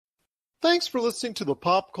Thanks for listening to the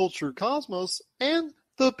Pop Culture Cosmos and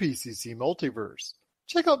the PCC Multiverse.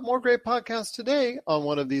 Check out more great podcasts today on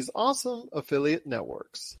one of these awesome affiliate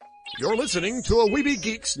networks. You're listening to a Weeby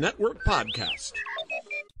Geeks Network podcast.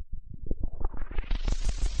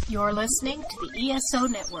 You're listening to the ESO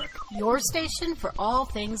Network, your station for all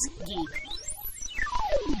things geek.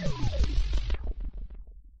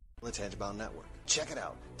 The Tangibound Network. Check it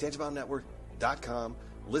out. TangiboundNetwork.com.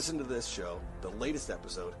 Listen to this show, the latest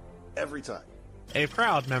episode, every time. A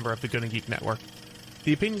proud member of the Gonna Geek Network.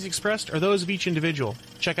 The opinions expressed are those of each individual.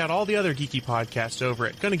 Check out all the other geeky podcasts over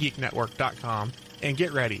at GonnaGeekNetwork.com and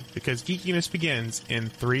get ready, because geekiness begins in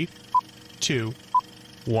 3, 2,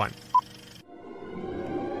 1.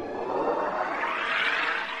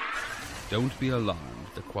 Don't be alarmed.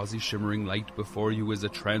 The quasi-shimmering light before you is a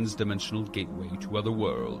trans-dimensional gateway to other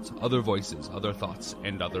worlds, other voices, other thoughts,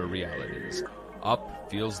 and other realities. Up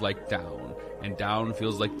feels like down, and down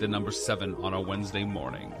feels like the number 7 on a Wednesday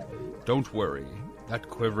morning. Don't worry. That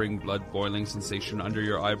quivering, blood-boiling sensation under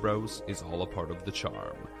your eyebrows is all a part of the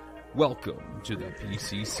charm. Welcome to the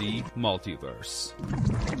PCC Multiverse.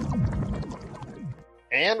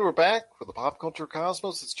 And we're back with the Pop Culture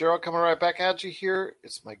Cosmos. It's Gerald coming right back at you here.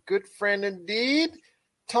 It's my good friend indeed,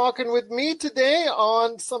 talking with me today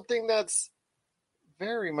on something that's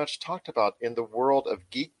very much talked about in the world of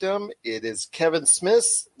geekdom. It is Kevin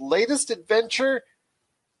Smith's latest adventure,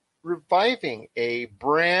 reviving a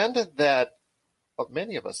brand that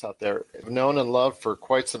many of us out there have known and loved for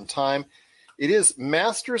quite some time. It is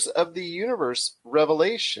Masters of the Universe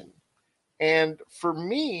Revelation. And for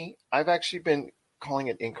me, I've actually been calling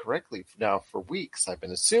it incorrectly now for weeks. I've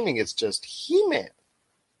been assuming it's just He-Man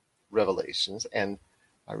Revelations. And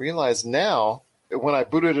I realize now, when I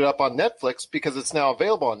booted it up on Netflix, because it's now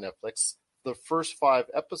available on Netflix, the first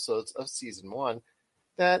 5 episodes of season 1,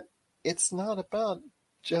 that it's not about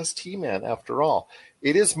just He-Man after all.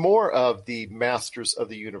 It is more of the Masters of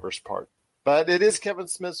the Universe part. But it is Kevin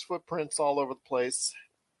Smith's footprints all over the place.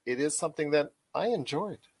 It is something that I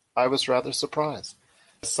enjoyed. I was rather surprised.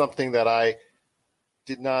 It's something that I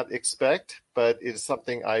did not expect, but it is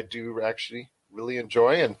something I do actually really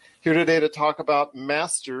enjoy. And here today to talk about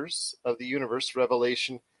Masters of the Universe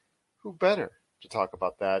Revelation, who better to talk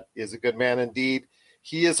about that is a good man indeed.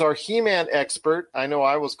 He is our He-Man expert. I know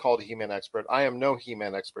I was called a He-Man expert. I am no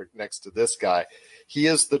He-Man expert next to this guy. He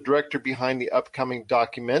is the director behind the upcoming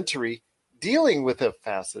documentary dealing with a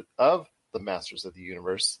facet of the Masters of the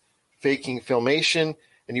Universe, Faking Filmation.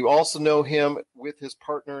 And you also know him with his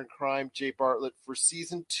partner in crime, Jay Bartlett, for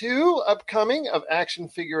season 2 upcoming of Action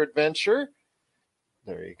Figure Adventure.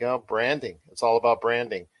 There you go. Branding. It's all about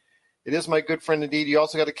branding. It is my good friend indeed. You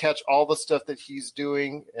also got to catch all the stuff that he's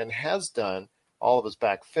doing and has done, all of his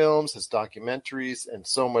back films, his documentaries, and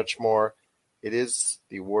so much more. It is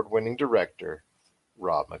the award-winning director,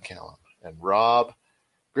 Rob McCallum. And Rob,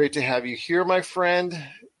 great to have you here, my friend.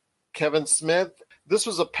 Kevin Smith. This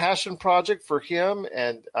was a passion project for him,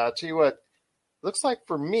 and I'll tell you what, looks like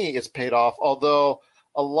for me it's paid off, although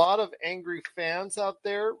a lot of angry fans out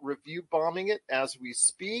there review bombing it as we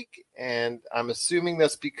speak, and I'm assuming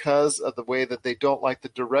that's because of the way that they don't like the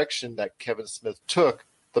direction that Kevin Smith took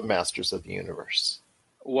the Masters of the Universe.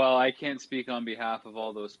 Well, I can't speak on behalf of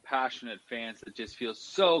all those passionate fans that just feel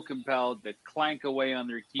so compelled to clank away on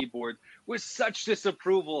their keyboard with such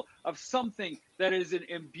disapproval of something that is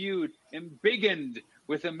imbued, embiggened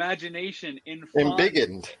with imagination in fun.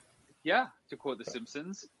 Embiggened. Yeah, to quote The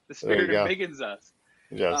Simpsons, the spirit embiggins us.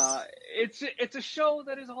 Yes. It's a show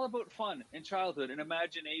that is all about fun and childhood and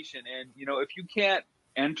imagination. And, you know, if you can't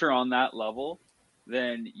enter on that level,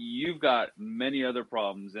 then you've got many other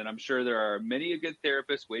problems. And I'm sure there are many a good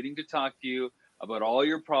therapist waiting to talk to you about all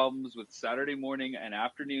your problems with Saturday morning and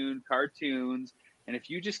afternoon cartoons. And if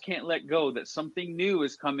you just can't let go that something new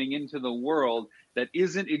is coming into the world that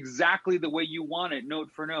isn't exactly the way you want it,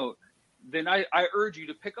 note for note, then I urge you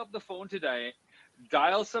to pick up the phone today,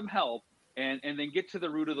 dial some help, and then get to the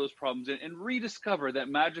root of those problems and rediscover that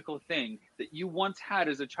magical thing that you once had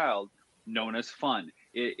as a child, known as fun.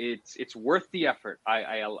 It's worth the effort.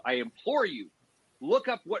 I implore you, look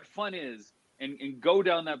up what fun is and go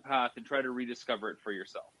down that path and try to rediscover it for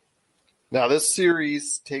yourself. Now, this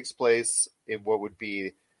series takes place in what would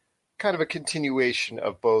be kind of a continuation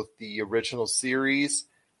of both the original series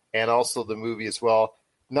and also the movie as well.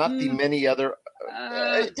 Not the many other.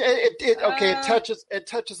 It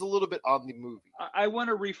touches a little bit on the movie. I want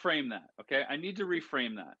to reframe that. Okay, I need to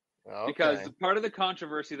reframe that because part of the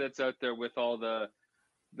controversy that's out there with all the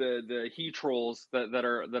he trolls that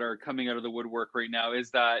are coming out of the woodwork right now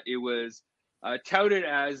is that it was touted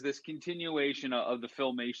as this continuation of the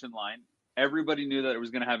Filmation line, Everybody knew that it was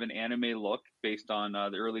going to have an anime look based on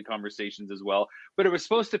the early conversations as well. But it was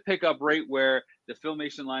supposed to pick up right where the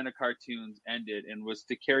Filmation line of cartoons ended, and was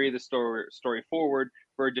to carry the story forward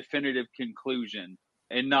for a definitive conclusion,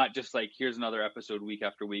 and not just like, here's another episode week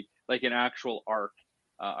after week, like an actual arc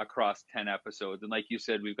across 10 episodes. And like you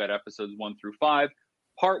said, we've got episodes 1 through 5,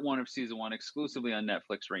 part 1 of season 1, exclusively on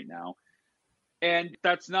Netflix right now. And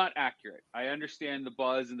that's not accurate. I understand the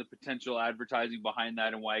buzz and the potential advertising behind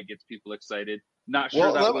that and why it gets people excited. Not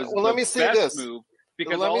sure that was the best move,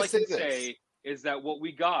 because all I can say is that what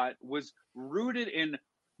we got was rooted in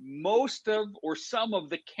most of or some of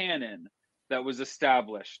the canon that was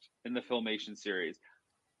established in the Filmation series.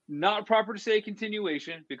 Not proper to say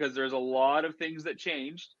continuation, because there's a lot of things that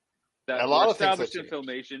changed that were established in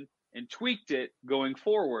Filmation and tweaked it going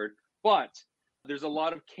forward. But there's a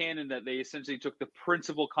lot of canon that they essentially took the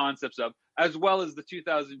principal concepts of, as well as the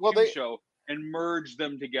 2002 show, and merged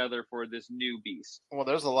them together for this new beast. Well,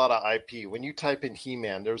 there's a lot of IP. When you type in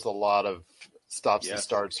He-Man, there's a lot of stops and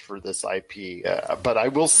starts for this IP. But I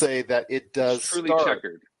will say that it does it's truly start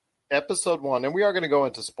checkered. Episode 1, and we are going to go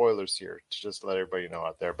into spoilers here to just let everybody know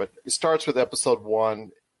out there. But it starts with episode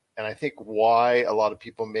 1, and I think why a lot of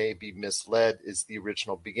people may be misled is the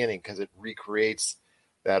original beginning, because it recreates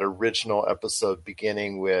that original episode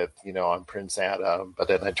beginning with, I'm Prince Adam, but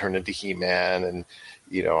then I turn into He-Man, and,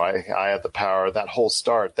 I have the power. That whole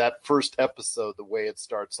start, that first episode, the way it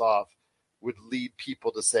starts off, would lead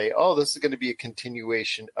people to say, oh, this is going to be a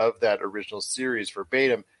continuation of that original series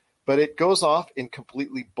verbatim. But it goes off in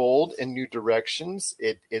completely bold and new directions.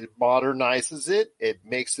 It modernizes it. It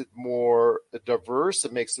makes it more diverse.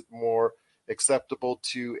 It makes it more acceptable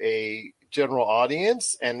to a general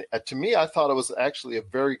audience. And to me, I thought it was actually a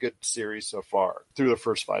very good series so far through the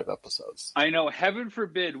first 5 episodes. I know, heaven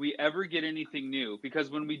forbid we ever get anything new,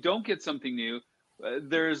 because when we don't get something new,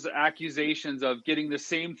 there's accusations of getting the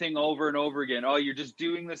same thing over and over again. Oh, you're just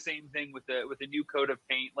doing the same thing with a new coat of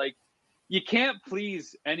paint. Like, you can't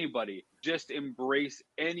please anybody. Just embrace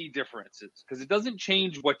any differences, because it doesn't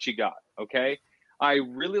change what you got, okay? I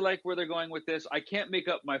really like where they're going with this. I can't make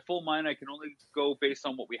up my full mind. I can only go based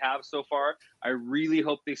on what we have so far. I really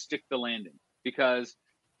hope they stick the landing, because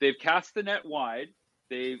they've cast the net wide.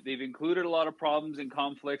 They've included a lot of problems and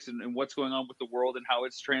conflicts and what's going on with the world and how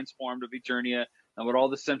it's transformed of Eternia and what all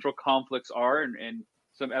the central conflicts are, and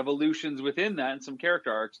some evolutions within that and some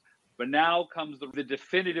character arcs. But now comes the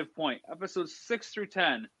definitive point. Episodes 6 through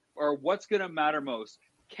 10 are what's going to matter most.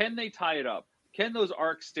 Can they tie it up? Can those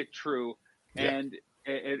arcs stick true? Yeah.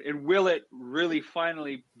 And will it really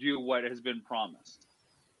finally do what has been promised?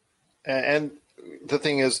 And the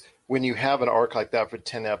thing is, when you have an arc like that for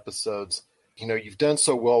 10 episodes, you've done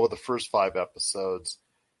so well with the first 5 episodes.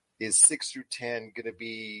 Is 6 through 10 going to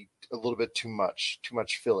be a little bit too much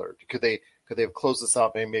filler? Could they have closed this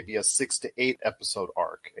out maybe a 6 to 8 episode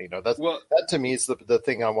arc? That to me is the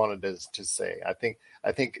thing I wanted to say. I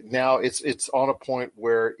think now it's on a point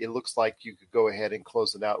where it looks like you could go ahead and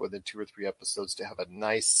close it out within 2 or 3 episodes to have a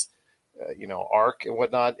nice, arc and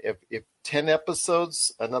whatnot. If 10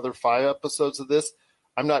 episodes, another 5 episodes of this,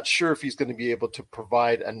 I'm not sure if he's going to be able to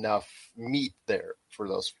provide enough meat there for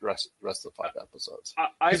those rest of the 5 episodes.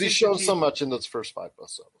 Because he's shown so much in those first 5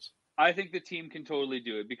 episodes. I think the team can totally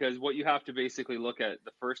do it, because what you have to basically look at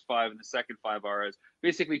the first 5 and the second 5 are as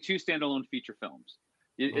basically 2 standalone feature films.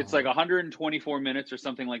 It's like 124 minutes or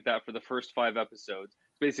something like that for the first 5 episodes.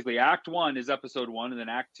 Basically, Act 1 is episode 1, and then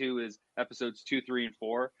Act 2 is episodes 2, 3, and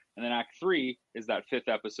 4, and then Act 3 is that 5th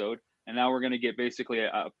episode. And now we're going to get basically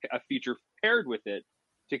a feature paired with it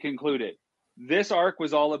to conclude it. This arc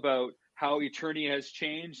was all about how Eternia has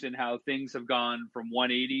changed and how things have gone from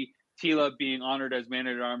 180. Tila being honored as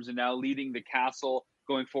Man-at-Arms and now leading the castle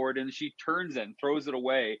going forward, and she turns it and throws it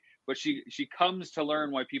away. But she comes to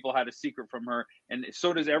learn why people had a secret from her, and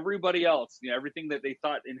so does everybody else. Everything that they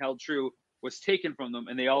thought and held true was taken from them,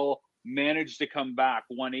 and they all managed to come back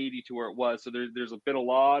 180 to where it was. So there's been a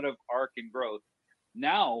lot of arc and growth.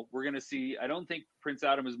 Now we're going to see, I don't think Prince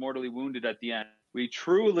Adam is mortally wounded at the end. We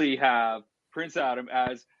truly have Prince Adam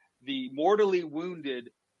as the mortally wounded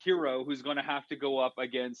hero who's going to have to go up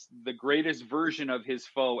against the greatest version of his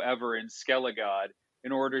foe ever in Skelegod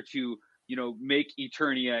in order to, make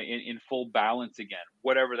Eternia in full balance again,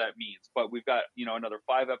 whatever that means. But we've got, another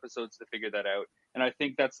 5 episodes to figure that out. And I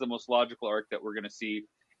think that's the most logical arc that we're going to see.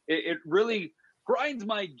 It really grinds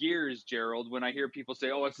my gears, Gerald, when I hear people say,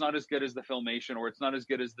 oh, it's not as good as the Filmation, or it's not as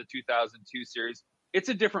good as the 2002 series. It's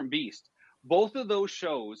a different beast. Both of those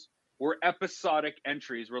shows were episodic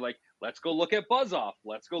entries. We're like, let's go look at Buzz-Off.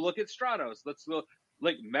 Let's go look at Stratos. Let's go,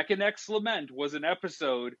 like, Mechanex's Lament was an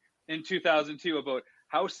episode in 2002 about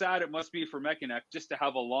how sad it must be for Mechanic just to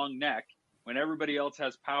have a long neck when everybody else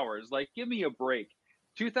has powers. Like, give me a break.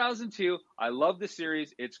 2002, I love the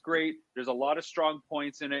series. It's great. There's a lot of strong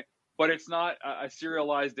points in it, but it's not a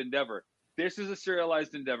serialized endeavor. This is a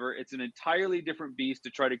serialized endeavor. It's an entirely different beast to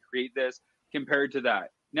try to create this compared to that.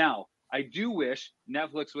 Now, I do wish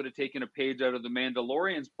Netflix would have taken a page out of the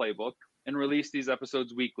Mandalorian's playbook and released these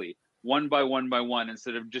episodes weekly, one by one by one,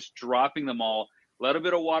 instead of just dropping them all. Let a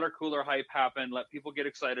bit of water cooler hype happen. Let people get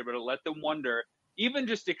excited about it. Let them wonder. Even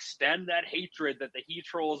just extend that hatred that the He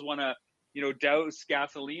Trolls want to, douse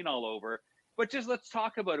gasoline all over. But just let's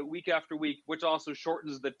talk about it week after week, which also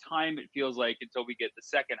shortens the time, it feels like, until we get the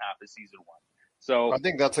second half of season 1. So I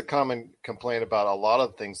think that's a common complaint about a lot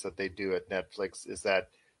of things that they do at Netflix, is that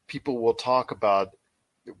people will talk about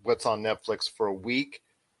what's on Netflix for a week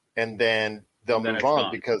and then they'll move on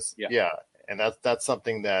gone. Because and that's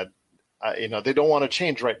something that they don't want to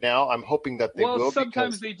change right now. I'm hoping that they will. Well,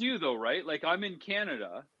 sometimes they do, though, right? Like, I'm in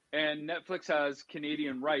Canada, and Netflix has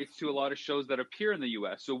Canadian rights to a lot of shows that appear in the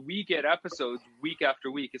U.S. So we get episodes week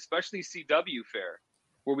after week, especially CW Fare,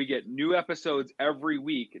 where we get new episodes every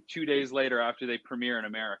week, 2 days later after they premiere in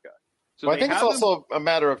America. So I think it's also a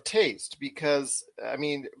matter of taste, because,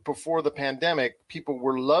 before the pandemic, people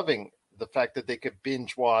were loving the fact that they could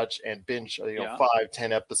binge watch and binge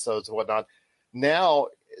 5-10 episodes and whatnot. Now,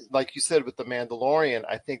 like you said with The Mandalorian,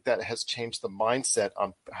 I think that has changed the mindset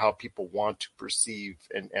on how people want to perceive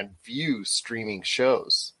and view streaming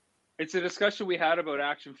shows. It's a discussion we had about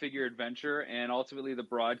action figure adventure, and ultimately the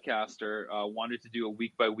broadcaster wanted to do a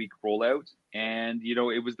week-by-week rollout. And,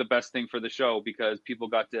 it was the best thing for the show because people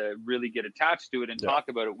got to really get attached to it and talk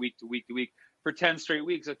about it week to week to week for 10 straight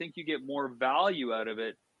weeks. I think you get more value out of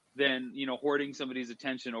it than, hoarding somebody's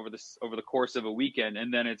attention over the course of a weekend,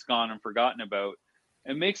 and then it's gone and forgotten about.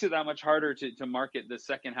 It makes it that much harder to market the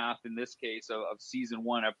second half, in this case, of season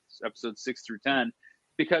 1, episodes 6 through 10,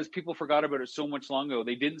 because people forgot about it so much long ago.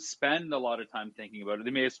 They didn't spend a lot of time thinking about it.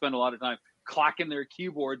 They may have spent a lot of time clacking their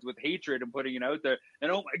keyboards with hatred and putting it out there.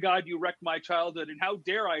 And, oh my God, you wrecked my childhood. And how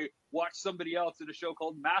dare I watch somebody else in a show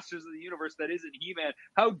called Masters of the Universe that isn't He-Man?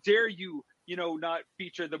 How dare you, not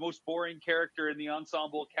feature the most boring character in the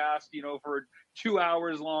ensemble cast, for 2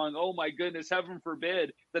 hours long. Oh my goodness, heaven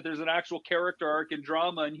forbid that there's an actual character arc and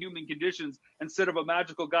drama and human conditions instead of a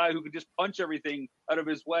magical guy who could just punch everything out of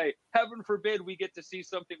his way. Heaven forbid we get to see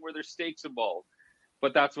something where there's stakes involved.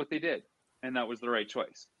 But that's what they did, and that was the right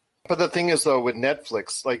choice. But the thing is, though, with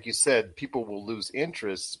Netflix, like you said, people will lose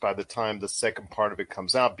interest by the time the second part of it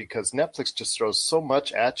comes out, because Netflix just throws so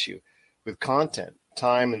much at you with content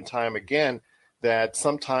time and time again that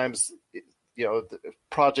sometimes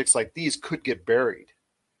projects like these could get buried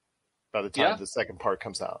by the time the second part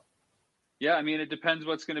comes out. Yeah, it depends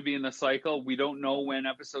what's going to be in the cycle. We don't know when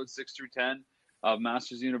episodes 6 through 10 of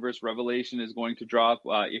Masters Universe Revelation is going to drop.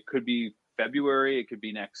 It could be February. It could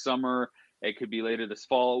be next summer. It could be later this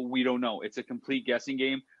fall. We don't know. It's a complete guessing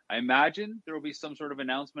game. I imagine there will be some sort of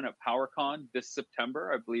announcement at PowerCon this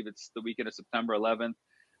September. I believe it's the weekend of September 11th.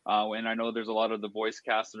 And I know there's a lot of the voice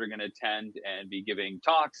cast that are going to attend and be giving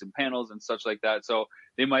talks and panels and such like that. So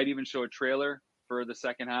they might even show a trailer for the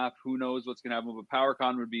second half. Who knows what's going to happen? But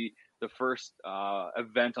PowerCon would be the first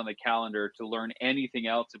event on the calendar to learn anything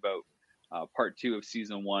else about part 2 of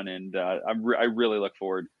season 1. And I really look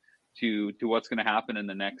forward to what's going to happen in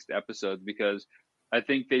the next episodes, because I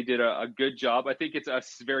think they did a good job. I think it's a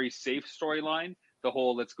very safe storyline. The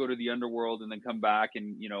whole let's go to the underworld and then come back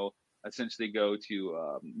and, essentially go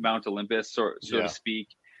to Mount Olympus, so to speak.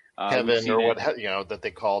 Heaven, or what, that they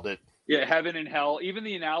called it. Yeah, heaven and hell. Even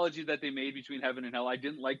the analogy that they made between heaven and hell, I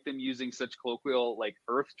didn't like them using such colloquial, like,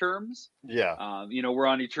 Earth terms. Yeah. We're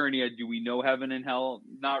on Eternia. Do we know heaven and hell?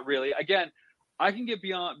 Not really. Again, I can get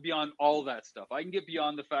beyond all that stuff. I can get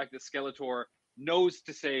beyond the fact that Skeletor knows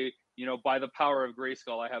to say, by the power of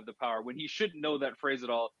Grayskull, I have the power, when he shouldn't know that phrase at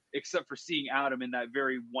all, except for seeing Adam in that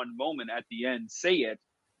very one moment at the end say it.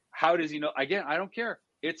 How does he know? Again, I don't care.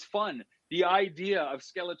 It's fun. The idea of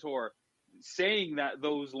Skeletor saying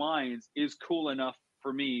those lines is cool enough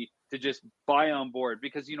for me to just buy on board,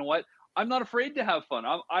 because you know what? I'm not afraid to have fun.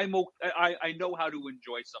 I know how to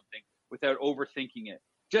enjoy something without overthinking it.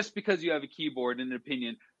 Just because you have a keyboard and an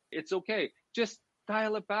opinion, it's okay. Just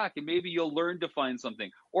dial it back and maybe you'll learn to find something.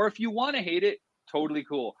 Or if you want to hate it, totally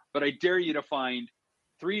cool. But I dare you to find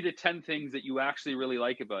 3 to 10 things that you actually really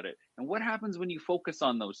like about it. And what happens when you focus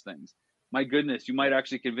on those things? My goodness, you might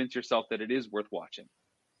actually convince yourself that it is worth watching.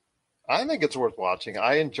 I think it's worth watching.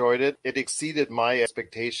 I enjoyed it. It exceeded my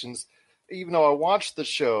expectations. Even though I watched the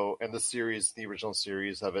show and the series, the original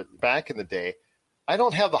series of it back in the day, I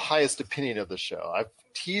don't have the highest opinion of the show. I've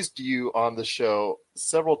teased you on the show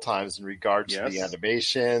several times in regards to the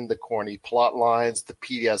animation, the corny plot lines, the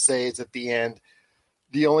PSAs at the end.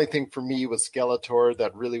 The only thing for me was Skeletor.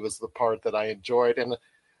 That really was the part that I enjoyed. And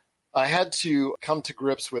I had to come to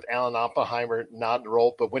grips with Alan Oppenheimer not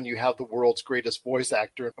enrolled, but when you have the world's greatest voice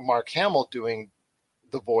actor, Mark Hamill, doing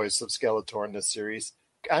the voice of Skeletor in this series,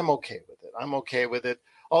 I'm okay with it.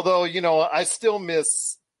 Although, I still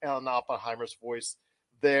miss Alan Oppenheimer's voice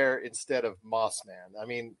there instead of Mossman. I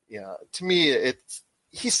mean, to me,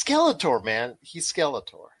 he's Skeletor, man. He's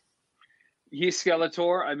Skeletor. He's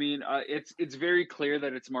Skeletor. I mean, it's very clear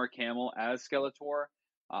that it's Mark Hamill as Skeletor.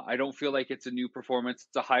 I don't feel like it's a new performance.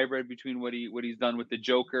 It's a hybrid between what he's done with the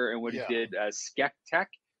Joker and what he did as Skektek,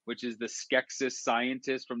 which is the Skeksis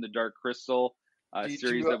scientist from the Dark Crystal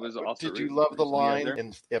series that was also. Did you love the line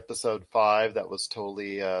in episode 5 that was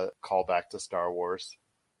totally a callback to Star Wars?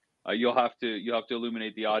 You'll have to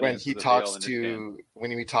illuminate the audience when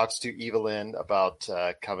he talks to Evelyn about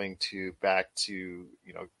coming back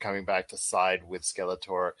to side with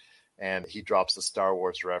Skeletor, and he drops the Star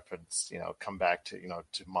Wars reference, come back to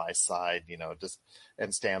to my side, just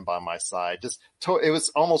and stand by my side. It was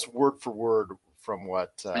almost word for word from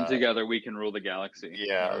what. And together we can rule the galaxy.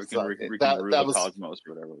 Yeah, we can rule the cosmos,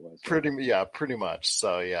 whatever it was. Pretty much.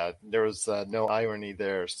 So yeah, there was no irony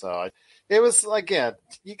there. So it was, again,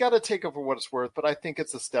 you got to take it for what it's worth, but I think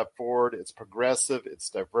it's a step forward. It's progressive. It's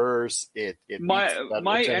diverse. It my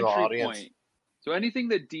entry audience. point. So anything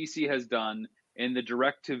that DC has done in the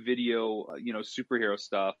direct to video, superhero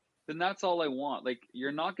stuff, then that's all I want. Like,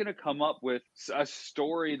 you're not going to come up with a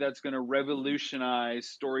story that's going to revolutionize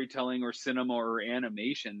storytelling or cinema or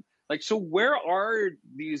animation. Like, so where are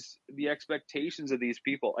the expectations of these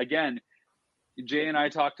people? Again, Jay and I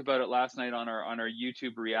talked about it last night on our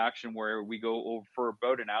YouTube reaction, where we go over for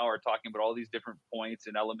about an hour talking about all these different points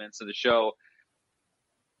and elements of the show.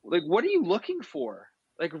 Like, what are you looking for?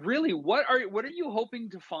 Like, really, what are you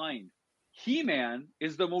hoping to find? He-Man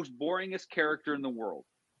is the most boringest character in the world.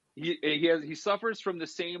 He suffers from the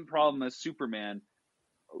same problem as Superman,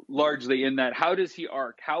 largely, in that, how does he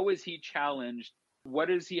arc? How is he challenged? What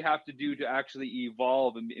does he have to do to actually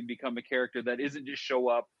evolve and become a character that isn't just show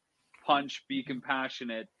up, punch, be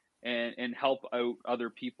compassionate, and help out other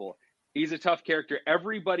people? He's a tough character.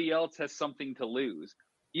 Everybody else has something to lose.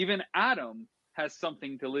 Even Adam has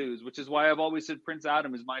something to lose, which is why I've always said Prince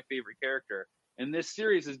Adam is my favorite character. And this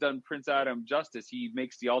series has done Prince Adam justice. He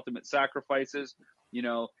makes the ultimate sacrifices.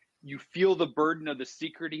 You feel the burden of the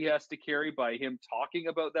secret he has to carry by him talking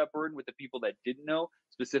about that burden with the people that didn't know,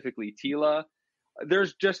 specifically Teela.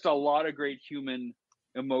 There's just a lot of great human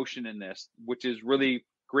emotion in this, which is really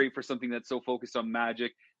great for something that's so focused on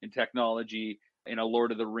magic and technology in a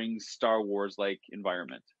Lord of the Rings, Star Wars-like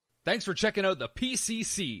environment. Thanks for checking out the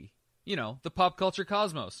PCC, the Pop Culture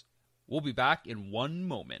Cosmos. We'll be back in one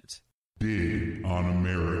moment. Big on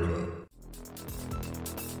America.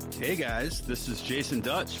 Hey guys, this is Jason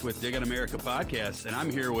Dutch with Dig on America Podcast, and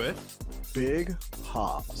I'm here with Big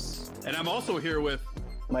Hops. And I'm also here with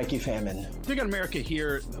Mikey Famine. Dig on America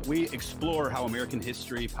here, we explore how American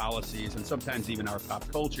history, policies, and sometimes even our pop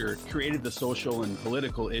culture created the social and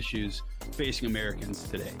political issues facing Americans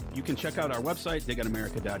today. You can check out our website,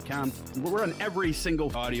 digonamerica.com. We're on every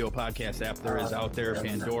single audio podcast app there is out there,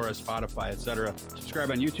 Pandora, Spotify, etc. Subscribe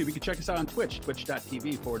on YouTube. You can check us out on Twitch,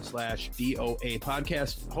 twitch.tv/DOA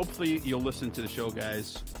podcast. Hopefully you'll listen to the show,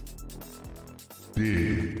 guys.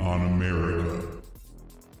 Dig on America.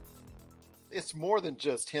 It's more than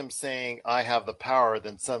just him saying, I have the power,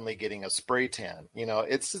 than suddenly getting a spray tan.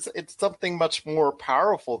 It's something much more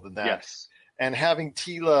powerful than that. Yes. And having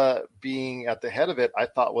Teela being at the head of it, I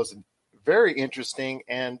thought was a very interesting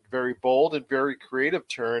and very bold and very creative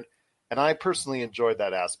turn. And I personally enjoyed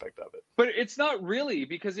that aspect of it. But it's not really,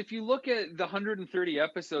 because if you look at the 130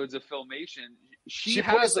 episodes of Filmation, she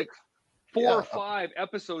has like 4 or 5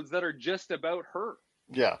 episodes that are just about her.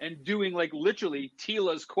 Yeah. And doing, like, literally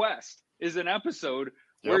Teela's quest is an episode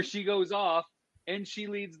where she goes off and she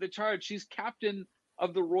leads the charge. She's captain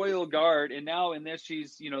of the Royal Guard, and now in this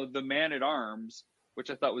she's, the man-at-arms,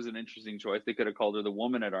 which I thought was an interesting choice. They could have called her the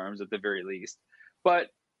woman-at-arms at the very least. But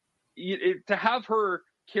to have her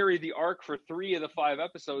carry the arc for 3 of the 5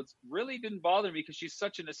 episodes really didn't bother me, because she's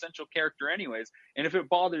such an essential character anyways. And if it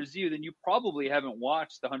bothers you, then you probably haven't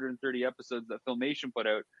watched the 130 episodes that Filmation put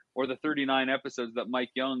out, or the 39 episodes that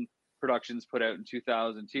Mike Young Productions put out in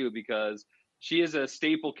 2002, because she is a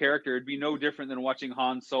staple character. It'd be no different than watching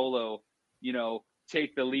Han Solo,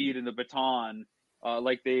 take the lead in the baton,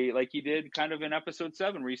 like he did kind of in episode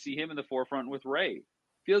 7, where you see him in the forefront with Rey.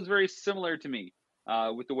 Feels very similar to me.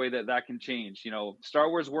 with the way that can change. Star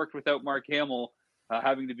Wars worked without Mark Hamill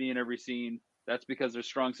having to be in every scene. That's because they're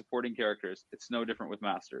strong supporting characters. It's no different with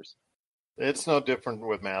Masters. It's no different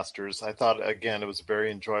with Masters. I thought, again, it was a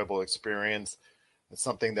very enjoyable experience. It's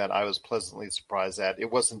something that I was pleasantly surprised at.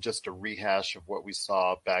 It wasn't just a rehash of what we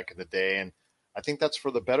saw back in the day, and I think that's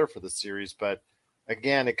for the better for the series. But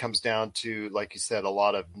again, it comes down to, like you said, a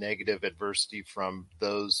lot of negative adversity from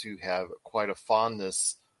those who have quite a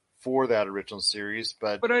fondness for that original series.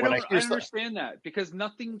 But I when don't I understand that, because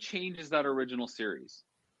nothing changes that original series.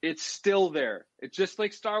 It's still there. It's just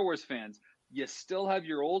like Star Wars fans. You still have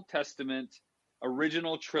your Old Testament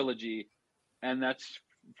original trilogy, and that's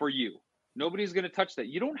for you. Nobody's going to touch that.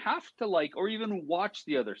 You don't have to like or even watch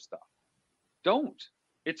the other stuff. Don't.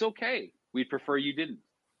 It's okay. We'd prefer you didn't.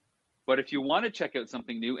 But if you want to check out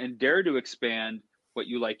something new and dare to expand what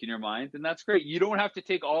you like in your mind, then that's great. You don't have to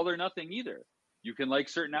take all or nothing either. You can like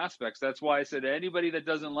certain aspects. That's why I said to anybody that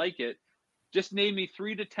doesn't like it, just name me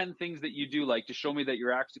 3 to 10 things that you do like to show me that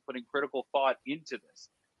you're actually putting critical thought into this,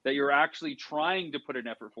 that you're actually trying to put an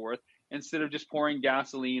effort forth instead of just pouring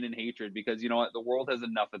gasoline and hatred, because you know what? The world has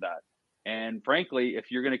enough of that. And frankly,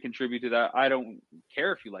 if you're going to contribute to that, I don't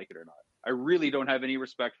care if you like it or not. I really don't have any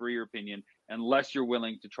respect for your opinion unless you're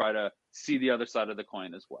willing to try to see the other side of the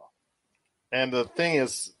coin as well. And the thing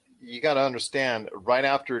is, you got to understand, right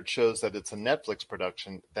after it shows that it's a Netflix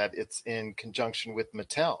production, that it's in conjunction with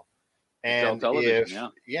Mattel. And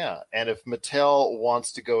if Mattel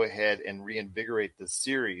wants to go ahead and reinvigorate this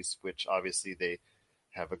series, which obviously they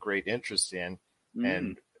have a great interest in,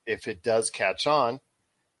 and if it does catch on,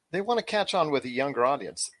 they want to catch on with a younger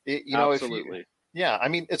audience. Absolutely. I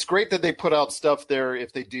mean, it's great that they put out stuff there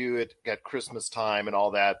if they do it at Christmas time and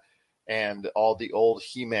all that, and all the old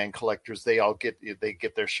He-Man collectors, they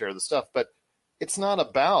get their share of the stuff. But it's not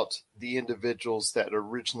about the individuals that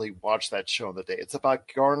originally watched that show in the day. It's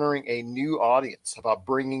about garnering a new audience, about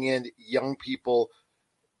bringing in young people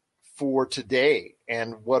for today.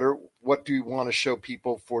 And what do you want to show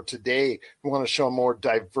people for today? We want to show a more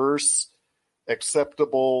diverse,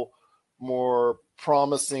 acceptable, more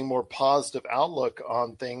promising, more positive outlook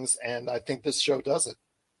on things. And I think this show does it.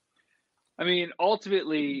 I mean,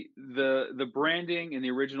 ultimately, the branding and the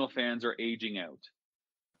original fans are aging out.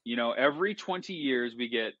 Every 20 years we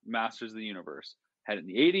get Masters of the Universe. Had it in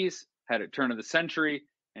the 80s, had it turn of the century,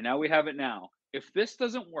 and now we have it now. If this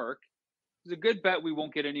doesn't work, there's a good bet we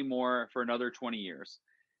won't get any more for another 20 years.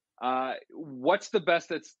 What's the best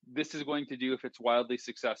this is going to do if it's wildly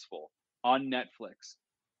successful? On Netflix,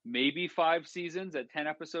 maybe 5 seasons at 10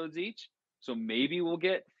 episodes each. So maybe we'll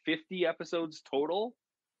get 50 episodes total.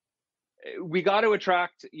 We got to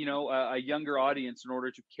attract, a younger audience in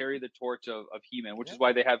order to carry the torch of He-Man, which is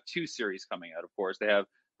why they have 2 series coming out. Of course, they have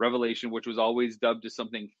Revelation, which was always dubbed as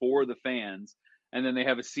something for the fans, and then they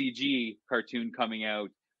have a CG cartoon coming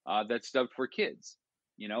out that's dubbed for kids.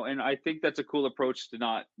 And I think that's a cool approach to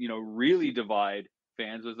not, really divide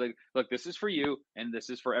fans. Was like, look, this is for you, and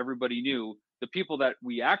this is for everybody new. The people that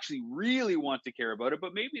we actually really want to care about it,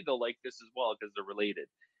 but maybe they'll like this as well because they're related.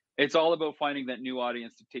 It's all about finding that new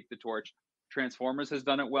audience to take the torch. Transformers has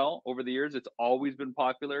done it well over the years. It's always been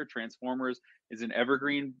popular. Transformers is an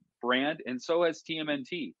evergreen brand, and so has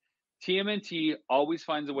TMNT. TMNT always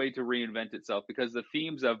finds a way to reinvent itself because the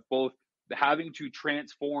themes of both having to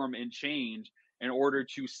transform and change in order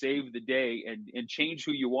to save the day and change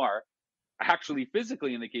who you are, actually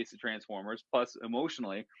physically in the case of Transformers, plus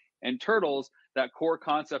emotionally, and Turtles, that core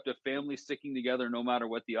concept of family sticking together no matter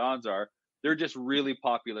what the odds are, they're just really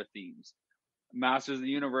popular themes. Masters of the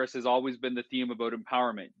Universe has always been the theme about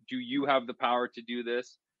empowerment. Do you have the power to do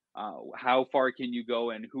this? How far can you go?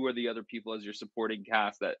 And who are the other people as your supporting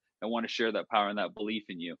cast that want to share that power and that belief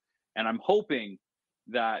in you? And I'm hoping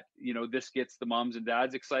that, this gets the moms and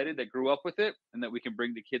dads excited that grew up with it, and that we can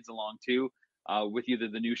bring the kids along too, with either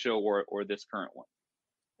the new show or this current one.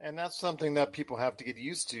 And that's something that people have to get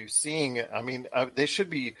used to seeing. I mean, they should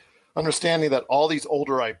be understanding that all these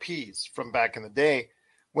older IPs from back in the day,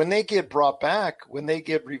 when they get brought back, when they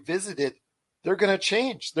get revisited, they're going to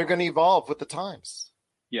change. They're going to evolve with the times.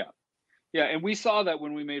 Yeah. And we saw that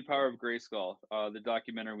when we made Power of Grayskull, the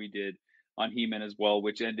documentary we did on He-Man as well,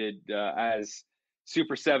 which ended as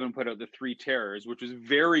Super 7 put out the 3 Terrors, which was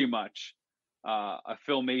very much a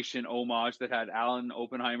Filmation homage that had Alan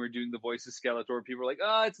Oppenheimer doing the voice of Skeletor. People were like,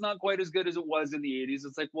 it's not quite as good as it was in the 80s.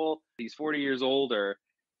 It's like, well, he's 40 years older.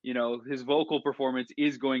 His vocal performance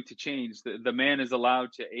is going to change. The man is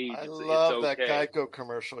allowed to age. I love that Geico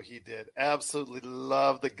commercial he did. Absolutely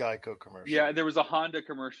love the Geico commercial. Yeah, there was a Honda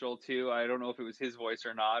commercial too. I don't know if it was his voice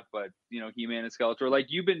or not, but He-Man and Skeletor. Like,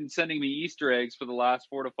 you've been sending me Easter eggs for the last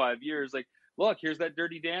 4 to 5 years. Like, look, here's that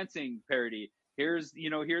Dirty Dancing parody. Here's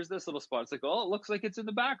this little spot. It's like, oh, it looks like it's in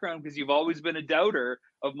the background because you've always been a doubter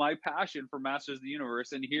of my passion for Masters of the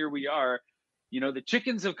Universe. And here we are. The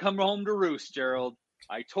chickens have come home to roost, Gerald.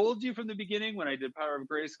 I told you from the beginning when I did Power of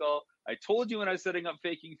Grayskull. I told you when I was setting up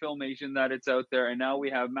Faking Filmation that it's out there. And now we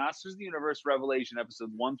have Masters of the Universe Revelation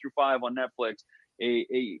episodes 1 through 5 on Netflix.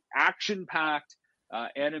 A action-packed,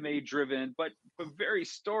 anime-driven, but very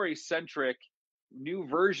story-centric new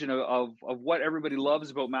version of what everybody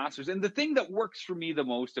loves about Masters. And the thing that works for me the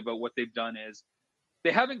most about what they've done is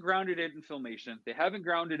they haven't grounded it in Filmation. They haven't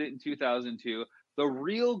grounded it in 2002. The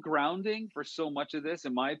real grounding for so much of this,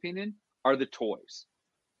 in my opinion, are the toys.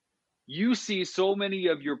 You see so many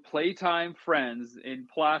of your playtime friends in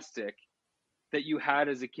plastic that you had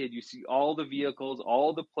as a kid. You see all the vehicles,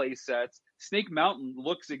 all the play sets. Snake Mountain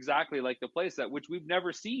looks exactly like the play set, which we've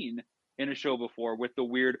never seen in a show before, with the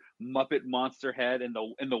weird Muppet monster head and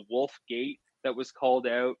the wolf gate that was called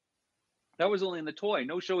out. That was only in the toy.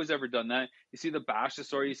 No show has ever done that. You see the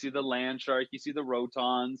Bashasaur, you see the Land Shark, you see the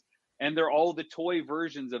Rotons, and they're all the toy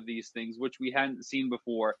versions of these things, which we hadn't seen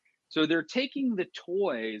before. So they're taking the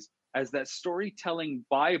toys as that storytelling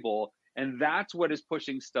Bible, and that's what is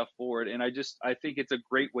pushing stuff forward. And I think it's a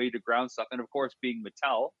great way to ground stuff. And of course, being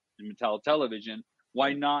Mattel and Mattel Television,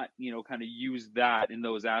 why not, kind of use that in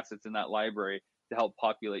those assets in that library to help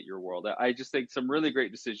populate your world? I just think some really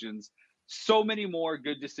great decisions, so many more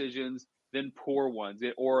good decisions than poor ones,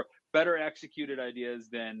 or better executed ideas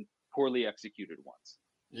than poorly executed ones.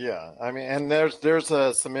 Yeah, I mean, and there's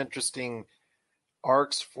some interesting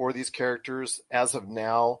arcs for these characters. As of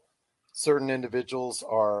now, certain individuals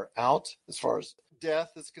are out as far as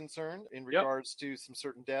death is concerned in regards to some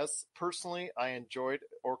certain deaths. Personally, I enjoyed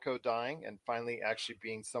Orko dying and finally actually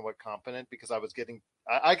being somewhat competent, because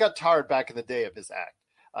I got tired back in the day of his act.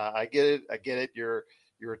 I get it.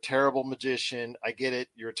 You're a terrible magician. I get it.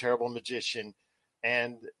 You're a terrible magician.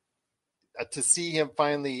 And to see him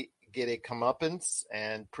finally get a comeuppance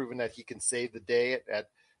and proving that he can save the day at a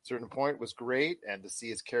certain point was great. And to see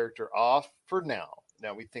his character off for now.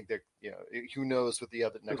 Now we think that, who knows what the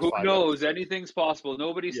other next Who 5 knows? episodes. Anything's possible.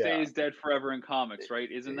 Nobody stays dead forever in comics, right?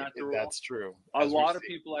 Isn't that the rule? That's true. A lot of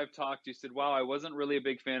people I've talked to said, wow, I wasn't really a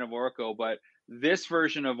big fan of Orko, but this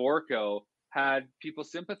version of Orko had people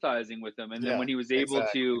sympathizing with him. And then when he was able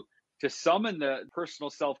to summon the personal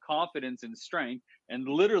self-confidence and strength and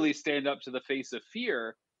literally stand up to the face of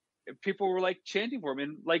fear, people were like chanting for him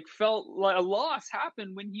and like felt like a loss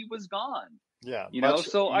happened when he was gone. Yeah,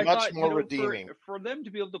 so I thought more redeeming for them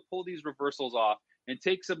to be able to pull these reversals off and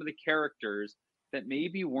take some of the characters that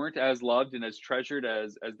maybe weren't as loved and as treasured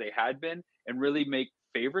as they had been and really make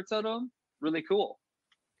favorites out of them, really cool.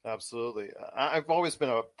 Absolutely. I've always been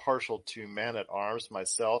a partial to Man at Arms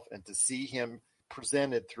myself, and to see him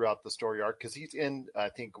presented throughout the story arc, because he's in, I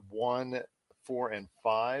think, 1, 4, and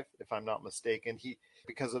 5, if I'm not mistaken.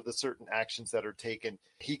 Because of the certain actions that are taken,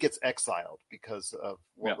 he gets exiled because of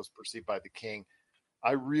what was perceived by the king.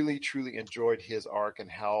 I really, truly enjoyed his arc and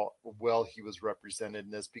how well he was represented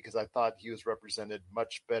in this, because I thought he was represented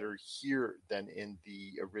much better here than in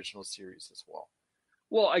the original series as well.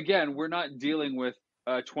 Well, again, we're not dealing with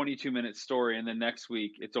a 22-minute story and then next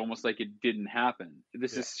week it's almost like it didn't happen.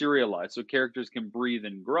 This is serialized, so characters can breathe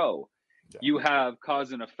and grow. You have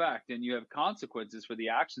cause and effect, and you have consequences for the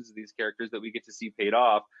actions of these characters that we get to see paid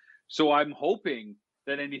off. So I'm hoping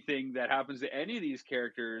that anything that happens to any of these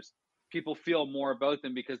characters, people feel more about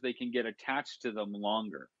them because they can get attached to them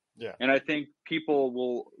longer. Yeah. And I think people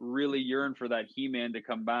will really yearn for that He-Man to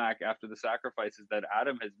come back after the sacrifices that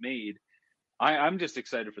Adam has made. I'm just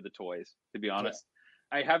excited for the toys, to be honest.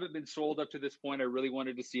 Yeah. I haven't been sold up to this point. I really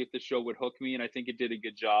wanted to see if the show would hook me, and I think it did a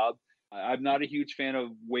good job. I'm not a huge fan of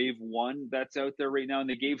Wave 1 that's out there right now, and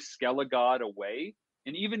they gave Skelegod away.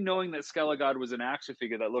 And even knowing that Skelegod was an action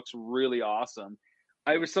figure that looks really awesome,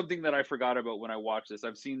 it was something that I forgot about when I watched this.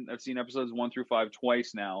 I've seen episodes 1 through 5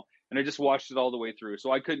 twice now, and I just watched it all the way through.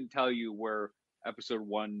 So I couldn't tell you where episode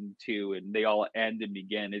 1, 2, and they all end and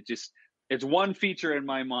begin. It's one feature in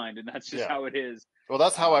my mind, and that's just how it is. Well,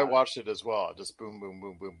 that's how I watched it as well. Just boom, boom,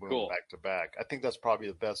 boom, boom, boom, cool. Back to back. I think that's probably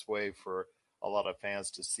the best way for a lot of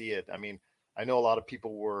fans to see it. I mean, I know a lot of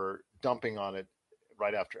people were dumping on it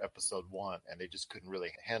right after episode 1, and they just couldn't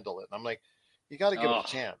really handle it. And I'm like, you got to give it a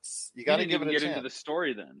chance. You got to give it a chance. Get into the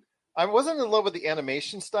story then. I wasn't in love with the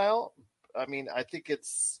animation style. I mean, I think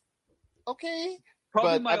it's okay.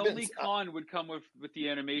 Probably my only con would come with the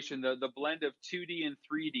animation. The blend of 2D and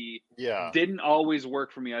 3D didn't always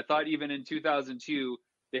work for me. I thought even in 2002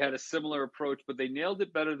 they had a similar approach, but they nailed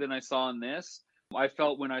it better than I saw in this. I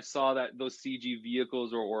felt when I saw those CG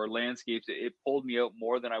vehicles or landscapes, it pulled me out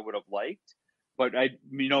more than I would have liked. But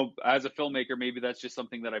as a filmmaker, maybe that's just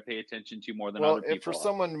something that I pay attention to more than well, other people. For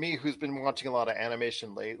someone me who's been watching a lot of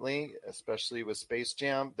animation lately, especially with Space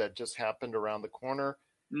Jam that just happened around the corner,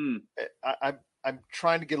 I'm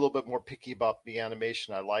trying to get a little bit more picky about the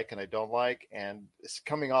animation I like and I don't like. And it's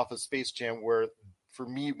coming off of Space Jam, where for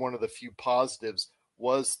me, one of the few positives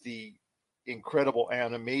was the incredible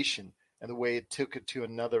animation and the way it took it to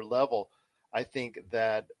another level. I think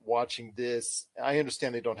that watching this, I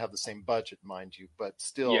understand they don't have the same budget, mind you, but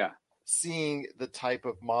still seeing the type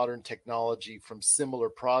of modern technology from similar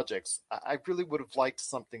projects, I really would have liked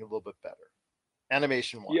something a little bit better,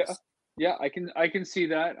 animation wise. Yeah, I can see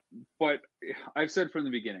that. But I've said from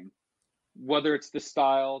the beginning, whether it's the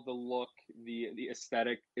style, the look, the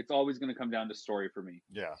aesthetic, it's always going to come down to story for me.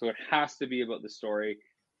 Yeah. So it has to be about the story.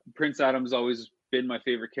 Prince Adam's always been my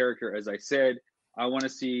favorite character, as I said. I want to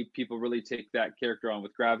see people really take that character on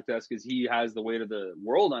with gravitas because he has the weight of the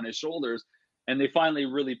world on his shoulders. And they finally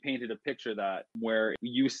really painted a picture of that where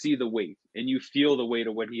you see the weight and you feel the weight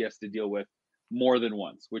of what he has to deal with more than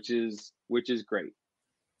once, which is great.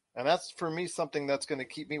 And that's for me something that's going to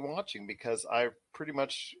keep me watching, because I'm pretty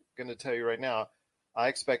much going to tell you right now, I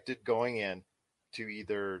expected going in to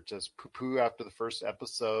either just poo-poo after the first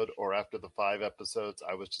episode or after the 5 episodes,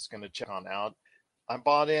 I was just going to check on out. I'm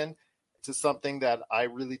bought in to something that I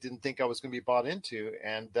really didn't think I was going to be bought into,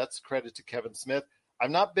 and that's credit to Kevin Smith.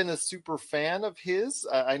 I've not been a super fan of his.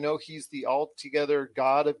 I know he's the altogether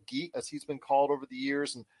god of geek, as he's been called over the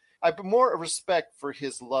years, and I've been more respect for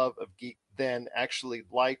his love of geek than actually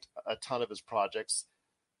liked a ton of his projects.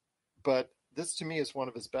 But this to me is one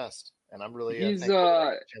of his best, and I'm really thankful I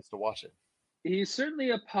got a chance to watch it. He's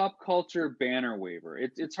certainly a pop culture banner waver.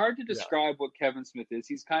 It's hard to describe what Kevin Smith is.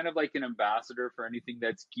 He's kind of like an ambassador for anything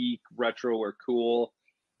that's geek, retro, or cool.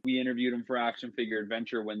 We interviewed him for Action Figure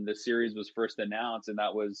Adventure when the series was first announced, and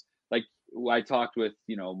that was like, I talked with,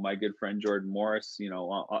 my good friend Jordan Morris,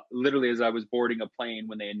 literally as I was boarding a plane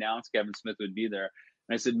when they announced Kevin Smith would be there.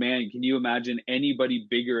 And I said, man, can you imagine anybody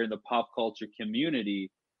bigger in the pop culture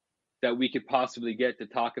community that we could possibly get to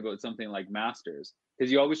talk about something like Masters?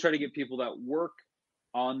 Because you always try to get people that work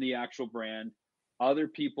on the actual brand, other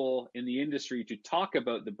people in the industry to talk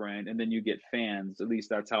about the brand, and then you get fans. At least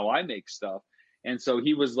that's how I make stuff. And so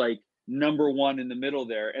he was like number one in the middle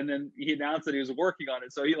there. And then he announced that he was working on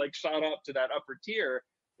it. So he like shot up to that upper tier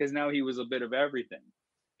because now he was a bit of everything.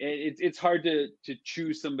 It's hard to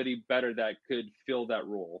choose somebody better that could fill that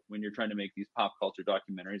role when you're trying to make these pop culture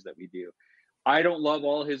documentaries that we do. I don't love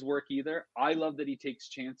all his work either. I love that he takes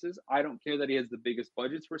chances. I don't care that he has the biggest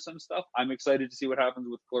budgets for some stuff. I'm excited to see what happens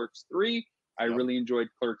with Clerks 3. I really enjoyed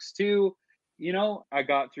Clerks 2. I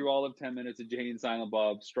got through all of 10 minutes of Jay and Silent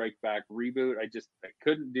Bob Strike Back reboot. I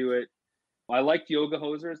couldn't do it. I liked Yoga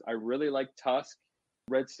Hosers. I really liked Tusk.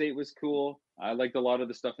 Red State was cool. I liked a lot of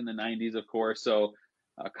the stuff in the 90s, of course. So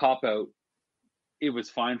Cop Out, it was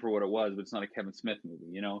fine for what it was, but it's not a Kevin Smith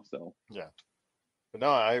movie, so. Yeah. But no,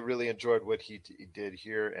 I really enjoyed what he did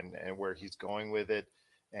here and where he's going with it.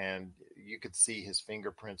 And you could see his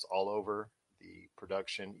fingerprints all over the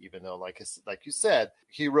production, even though, like you said,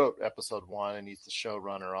 he wrote episode 1 and he's the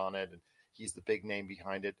showrunner on it, and he's the big name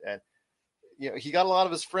behind it. And, he got a lot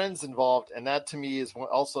of his friends involved. And that to me is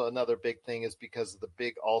also another big thing, is because of the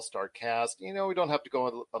big all-star cast. We don't have to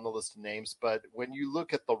go on the list of names, but when you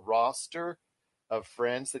look at the roster of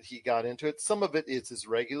friends that he got into it, some of it is his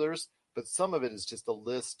regulars, but some of it is just a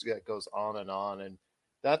list that goes on. And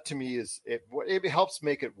that to me it helps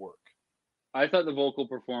make it work. I thought the vocal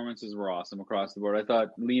performances were awesome across the board. I thought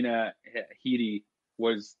Lena Headey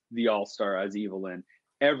was the all-star as Evelyn.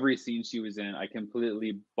 Every scene she was in, I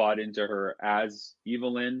completely bought into her as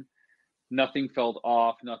Evelyn. Nothing felt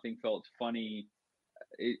off. Nothing felt funny.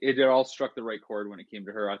 It all struck the right chord when it came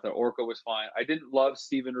to her. I thought Orko was fine. I didn't love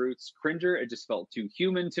Stephen Root's Cringer. It just felt too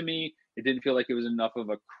human to me. It didn't feel like it was enough of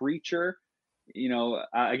a creature.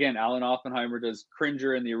 Again, Alan Oppenheimer does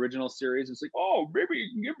Cringer in the original series. It's like, oh, maybe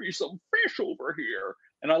you can give me some fish over here.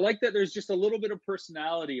 And I like that there's just a little bit of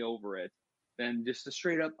personality over it than just a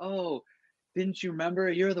straight up, oh, didn't you remember?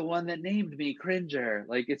 You're the one that named me Cringer.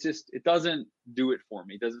 Like, it doesn't do it for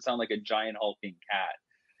me. It doesn't sound like a giant hulking cat.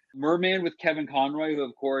 Merman with Kevin Conroy, who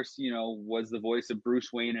of course, was the voice of Bruce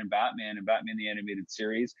Wayne and Batman the Animated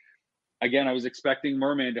Series. Again, I was expecting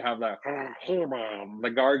Merman to have that,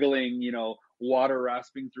 the gargling, water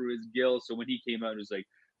rasping through his gills. So when he came out, it was like,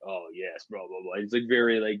 oh yes, blah, blah, blah. It's like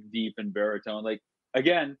very like deep and baritone. Like,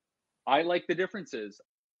 again, I like the differences.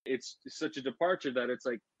 It's such a departure that it's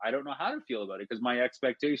like, I don't know how to feel about it because my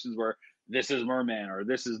expectations were, this is Merman or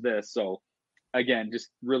this is this. So again, just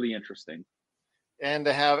really interesting. And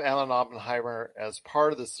to have Alan Oppenheimer as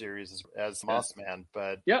part of the series as Mossman,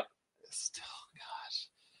 but still, gosh.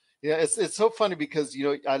 Yeah, it's so funny because,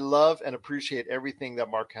 I love and appreciate everything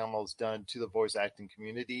that Mark Hamill has done to the voice acting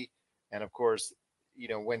community. And of course,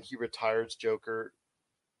 when he retires Joker,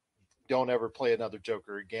 don't ever play another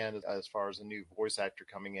Joker again as far as a new voice actor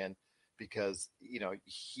coming in, because,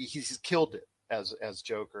 he's killed it as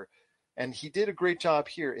Joker. And he did a great job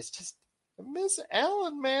here. It's just, I miss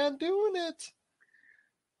Alan, man, doing it.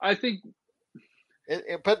 I think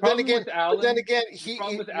but then again, Alan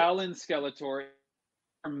Skeletor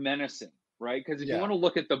are menacing, right? Because if you want to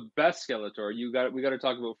look at the best Skeletor, we got to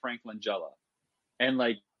talk about Frank Langella, and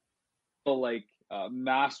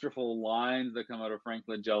masterful lines that come out of Frank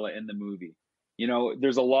Langella in the movie.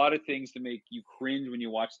 There's a lot of things to make you cringe when you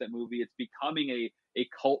watch that movie. It's becoming a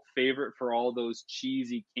cult favorite for all those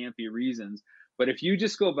cheesy, campy reasons. But if you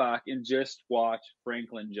just go back and just watch Frank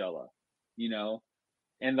Langella,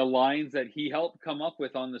 and the lines that he helped come up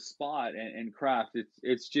with on the spot and craft, it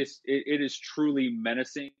is truly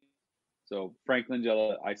menacing. So Frank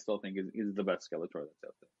Langella, I still think is the best Skeletor that's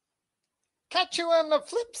out there. Catch you on the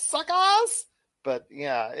flip, suckers! But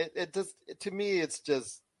yeah, it just, to me, it's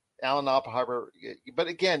just Alan Oppenheimer. But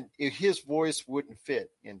again, his voice wouldn't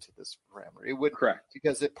fit into this parameter. It wouldn't, correct,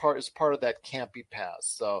 because it's part of that campy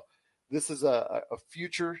past. So this is a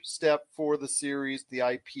future step for the series, the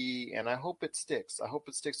IP, and I hope it sticks. I hope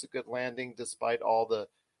it sticks a good landing, despite all the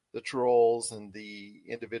trolls and the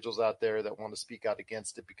individuals out there that want to speak out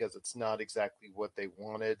against it, because it's not exactly what they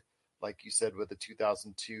wanted, like you said, with the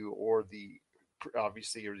 2002 or the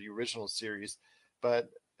original series. But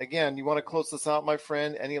again, you want to close this out, my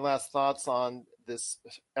friend? Any last thoughts on this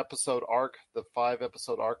episode arc, the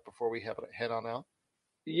 5-episode arc, before we head on out?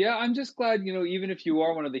 Yeah, I'm just glad, even if you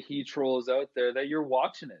are one of the he trolls out there, that you're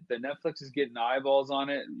watching it, that Netflix is getting eyeballs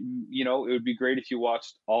on it. It would be great if you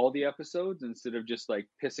watched all the episodes instead of just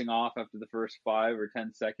pissing off after the first 5 or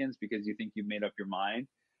 10 seconds because you think you've made up your mind.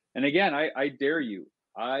 And again, I dare you.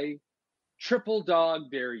 I triple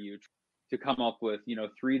dog dare you to come up with,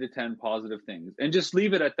 3 to 10 positive things, and just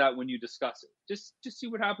leave it at that when you discuss it. Just see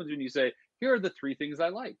what happens when you say, here are the 3 things I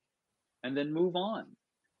like, and then move on.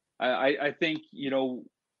 I think,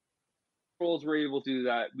 trolls were able to do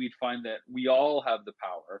that, we'd find that we all have the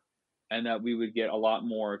power, and that we would get a lot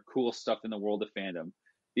more cool stuff in the world of fandom,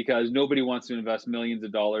 because nobody wants to invest millions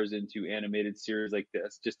of dollars into animated series like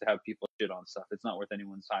this just to have people shit on stuff. It's not worth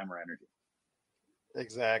anyone's time or energy.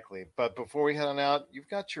 Exactly. But before we head on out, you've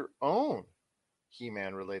got your own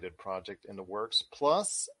He-Man related project in the works,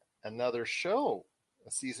 plus another show,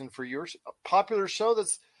 a season for your popular show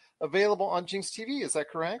that's available on Jinx TV. Is that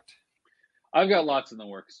correct? I've got lots in the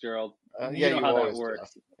works, Gerald. You know how that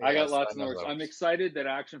works. Yes, I got lots in the works. I'm excited that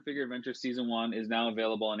Action Figure Adventure Season 1 is now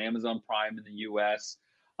available on Amazon Prime in the U.S.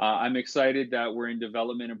 I'm excited that we're in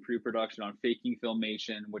development and pre-production on Faking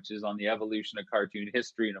Filmation, which is on the evolution of cartoon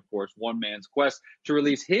history, and of course, one man's quest to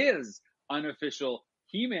release his unofficial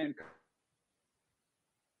He-Man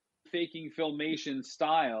Faking Filmation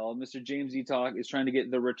style. Mr. James Etalk is trying to get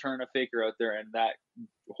the return of Faker out there, and that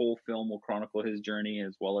whole film will chronicle his journey,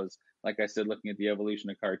 as well as, like I said, looking at the evolution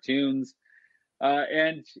of cartoons.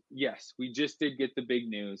 And yes, we just did get the big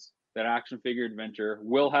news that Action Figure Adventure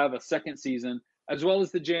will have a second season, as well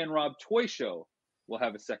as the Jay and Rob Toy Show will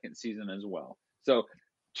have a second season as well. So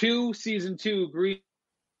season 2 green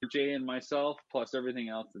for Jay and myself, plus everything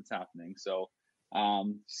else that's happening. So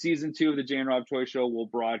season 2 of the Jay and Rob Toy Show will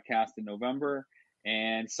broadcast in November,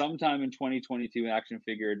 and sometime in 2022, Action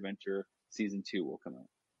Figure Adventure season 2 will come out.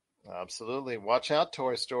 Absolutely. Watch out,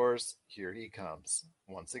 toy stores. Here he comes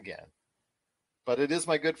once again. But it is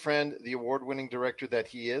my good friend, the award-winning director that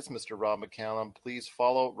he is, Mr. Rob McCallum. Please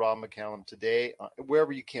follow Rob McCallum today,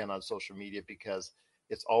 wherever you can on social media, because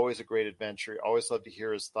it's always a great adventure. I always love to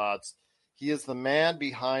hear his thoughts. He is the man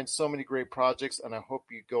behind so many great projects, and I hope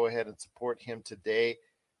you go ahead and support him today.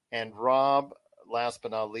 And Rob, last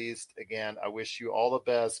but not least, again, I wish you all the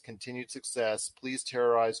best, continued success. Please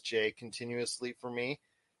terrorize Jay continuously for me.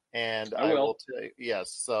 And I will tell you,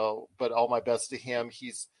 yes. So, but all my best to him.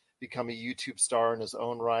 He's become a YouTube star in his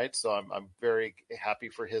own right, so I'm very happy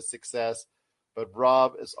for his success. But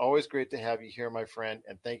Rob, it's always great to have you here, my friend,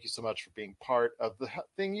 and thank you so much for being part of the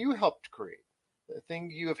thing you helped create, the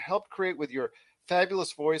thing you have helped create with your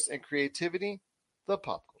fabulous voice and creativity, the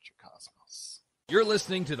Pop Culture Cosmos. You're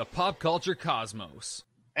listening to the Pop Culture Cosmos.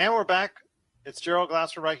 And we're back. It's Gerald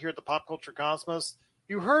Glasser right here at the Pop Culture Cosmos.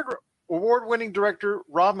 You heard award-winning director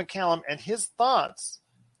Rob McCallum and his thoughts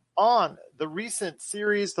on the recent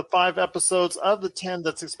series, the 5 episodes of the 10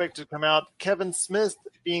 that's expected to come out. Kevin Smith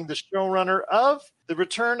being the showrunner of the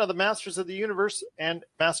return of the Masters of the Universe and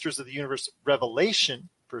Masters of the Universe Revelation,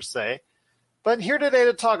 per se. But here today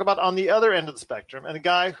to talk about on the other end of the spectrum, and a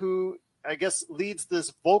guy who I guess leads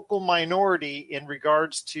this vocal minority in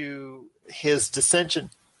regards to his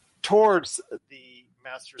dissension towards the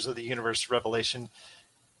Masters of the Universe Revelation.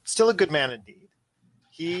 Still a good man indeed.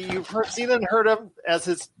 You've seen and heard him as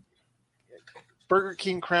his Burger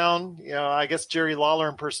King crown, I guess Jerry Lawler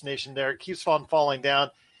impersonation there, keeps on falling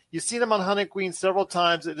down. You've seen him on Hunting Queen several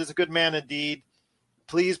times. It is a good man indeed.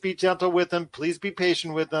 Please be gentle with him. Please be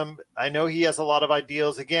patient with him. I know he has a lot of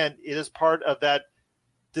ideals. Again, it is part of that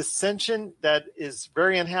dissension that is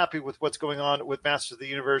very unhappy with what's going on with Masters of the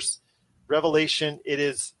Universe Revelation. It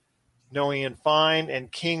is knowing and fine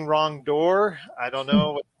and King Wrong Door. I don't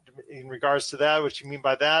know in regards to that, what you mean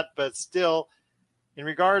by that, but still, in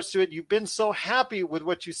regards to it, you've been so happy with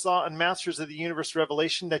what you saw in Masters of the Universe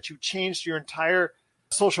Revelation that you changed your entire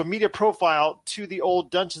social media profile to the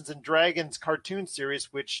old Dungeons and Dragons cartoon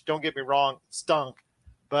series, which, don't get me wrong, stunk,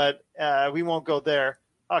 but we won't go there.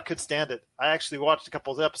 I could stand it. I actually watched a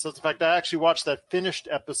couple of episodes. In fact, I actually watched that finished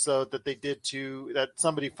episode that they did that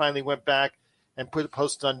somebody finally went back and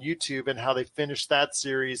posted on YouTube, and how they finished that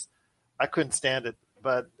series. I couldn't stand it,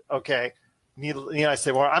 but okay. I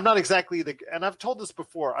say, well, I'm not exactly and I've told this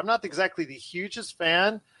before, I'm not exactly the hugest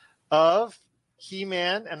fan of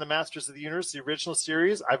He-Man and the Masters of the Universe, the original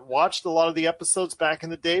series. I've watched a lot of the episodes back in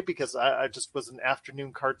the day because I just was an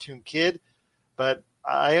afternoon cartoon kid, but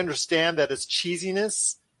I understand that its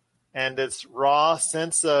cheesiness and its raw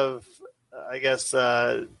sense of, I guess,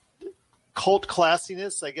 cult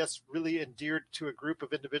classiness, I guess, really endeared to a group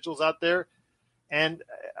of individuals out there. And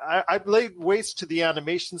I laid waste to the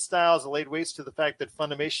animation styles. I laid waste to the fact that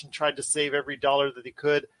Funimation tried to save every dollar that he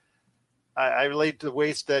could. I laid to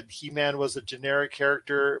waste that He-Man was a generic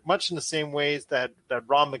character, much in the same ways that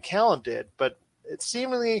Ron McCallum did. But it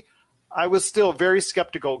seemingly, I was still very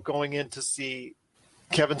skeptical going in to see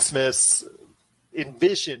Kevin Smith's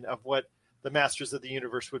envision of what the Masters of the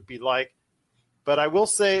Universe would be like. But I will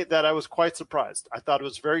say that I was quite surprised. I thought it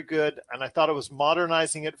was very good, and I thought it was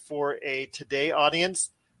modernizing it for a today audience,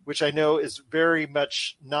 which I know is very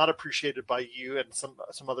much not appreciated by you and some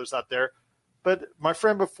others out there. But my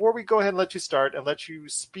friend, before we go ahead and let you start and let you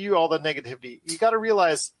spew all the negativity, you got to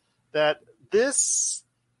realize that these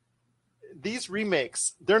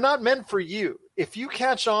remakes, they're not meant for you. If you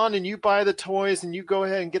catch on and you buy the toys and you go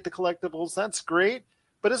ahead and get the collectibles, that's great.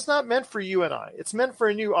 But it's not meant for you and I. It's meant for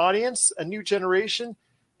a new audience, a new generation,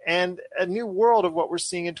 and a new world of what we're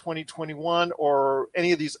seeing in 2021 or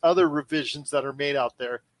any of these other revisions that are made out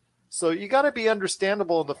there. So you got to be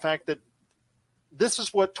understandable in the fact that this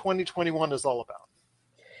is what 2021 is all about.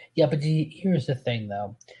 Yeah, but here's the thing,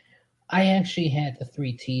 though. I actually had the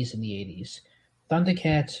 3 Ts in the 80s.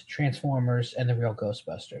 Thundercats, Transformers, and the Real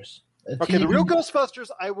Ghostbusters. Okay, the Real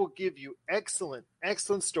Ghostbusters, I will give you excellent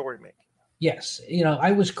story making. Yes,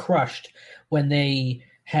 I was crushed when they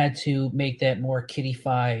had to make that more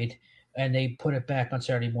kiddified, and they put it back on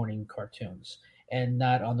Saturday morning cartoons and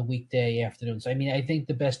not on the weekday afternoons. I mean, I think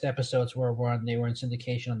the best episodes were in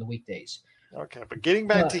syndication on the weekdays. Okay, but getting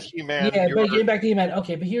back to He-Man. Yeah, but getting back to He-Man.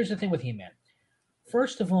 Okay, but here's the thing with He-Man.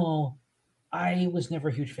 First of all, I was never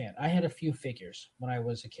a huge fan. I had a few figures when I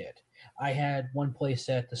was a kid. I had one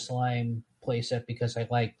playset, the slime playset, because I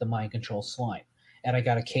liked the mind control slime, and I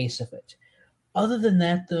got a case of it. Other than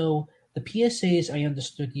that, though, the PSAs I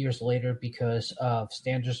understood years later because of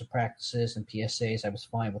standards of practices and PSAs. I was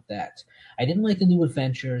fine with that. I didn't like the New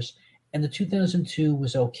Adventures, and the 2002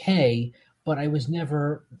 was okay, but I was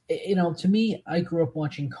never, to me, I grew up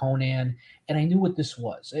watching Conan, and I knew what this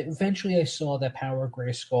was. Eventually, I saw that Power of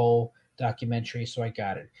Grayskull documentary, so I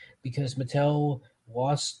got it because Mattel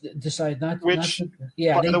decided not to.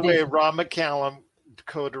 Yeah, by the way, Ron McCallum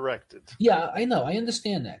co-directed. Yeah, I know. I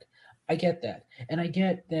understand that. I get that. And I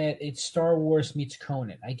get that it's Star Wars meets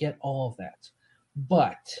Conan. I get all of that.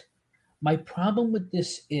 But my problem with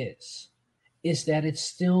this is that it's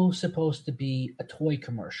still supposed to be a toy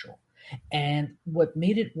commercial. And what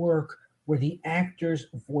made it work were the actors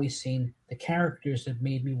voicing the characters that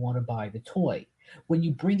made me want to buy the toy. When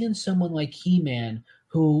you bring in someone like He-Man,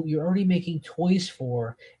 who you're already making toys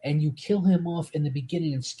for, and you kill him off in the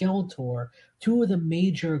beginning in Skeletor, 2 of the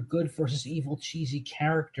major good versus evil cheesy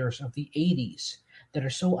characters of the 80s that are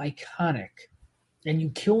so iconic, and you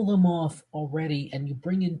kill them off already, and you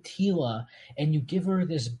bring in Teela, and you give her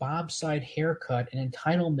this bobside haircut and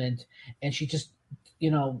entitlement, and she just,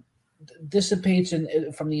 dissipates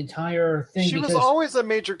from the entire thing. She was always a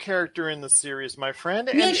major character in the series, my friend.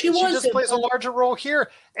 Yeah, and she was. She just plays a larger role here.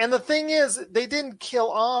 And the thing is, they didn't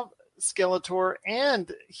kill off Skeletor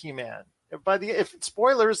and He-Man.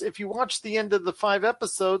 Spoilers, if you watch the end of the 5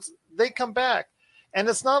 episodes, they come back. And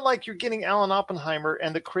it's not like you're getting Alan Oppenheimer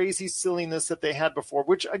and the crazy silliness that they had before,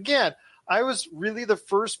 which, again, I was really the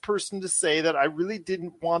first person to say that I really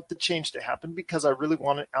didn't want the change to happen because I really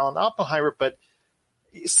wanted Alan Oppenheimer. But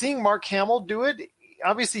seeing Mark Hamill do it,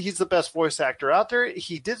 obviously he's the best voice actor out there.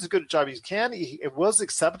 He did as good a job as he can. It was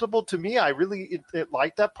acceptable to me. I really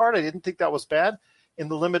liked that part. I didn't think that was bad in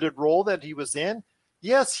the limited role that he was in.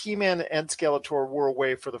 Yes, He-Man and Skeletor were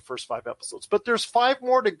away for the first 5 episodes, but there's 5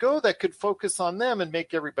 more to go that could focus on them and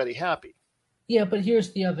make everybody happy. Yeah, but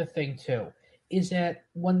here's the other thing, too, is that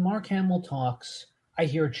when Mark Hamill talks, I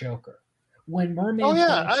hear Joker. When Merman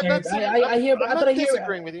talks, I'm not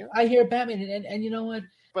disagreeing with you. I hear Batman, and you know what?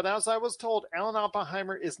 But as I was told, Alan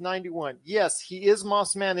Oppenheimer is 91. Yes, he is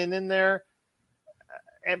Moss Man and in there.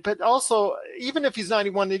 But also, even if he's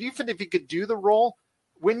 91, and even if he could do the role,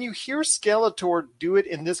 when you hear Skeletor do it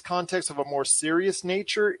in this context of a more serious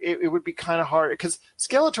nature, it would be kind of hard. Because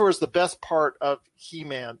Skeletor is the best part of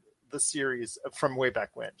He-Man, the series, from way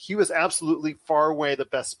back when. He was absolutely far away the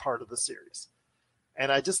best part of the series.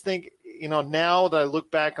 And I just think, now that I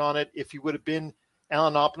look back on it, if he would have been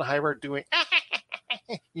Alan Oppenheimer doing,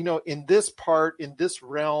 in this part, in this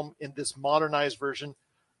realm, in this modernized version,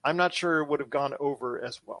 I'm not sure it would have gone over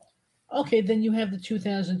as well. Okay, then you have the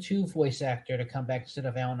 2002 voice actor to come back instead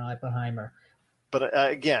of Alan Oppenheimer. But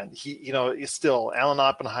again, he's still Alan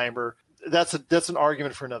Oppenheimer. That's an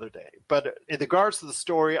argument for another day. But in regards to the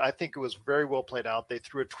story, I think it was very well played out. They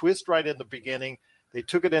threw a twist right in the beginning. They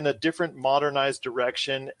took it in a different, modernized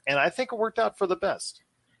direction, and I think it worked out for the best.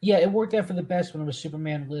 Yeah, it worked out for the best when it was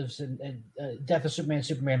Superman Lives and Death of Superman,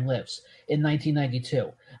 Superman Lives in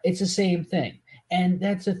 1992. It's the same thing. And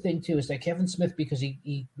that's the thing, too, is that Kevin Smith, because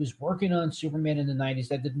he was working on Superman in the 90s,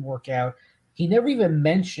 that didn't work out. He never even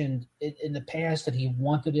mentioned in the past that he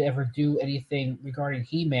wanted to ever do anything regarding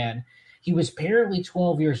He-Man. He was apparently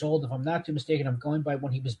 12 years old, if I'm not too mistaken. I'm going by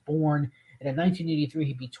when he was born. And in 1983,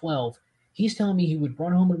 he'd be 12. He's telling me he would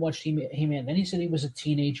run home and watch He-Man. Then he said he was a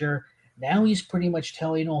teenager. Now he's pretty much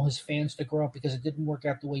telling all his fans to grow up because it didn't work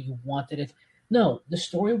out the way you wanted it. No, the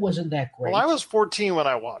story wasn't that great. Well, I was 14 when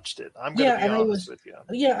I watched it. I'm going to be honest with you.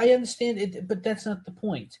 Yeah, I understand it, but that's not the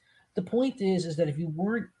point. The point is that if you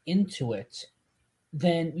weren't into it,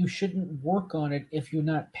 then you shouldn't work on it if you're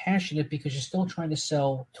not passionate because you're still trying to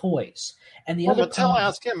sell toys. And the other Mattel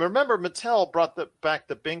asked him. Remember, Mattel brought back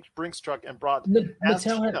the Brinks truck and brought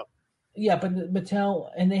Mattel. Yeah, but Mattel,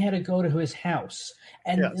 and they had to go to his house.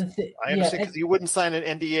 And yes, I understand because you wouldn't sign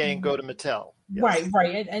an NDA and go to Mattel. Yes.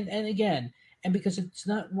 Right. And again, and because it's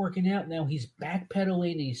not working out now, he's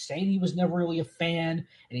backpedaling. He's saying he was never really a fan,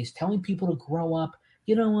 and he's telling people to grow up.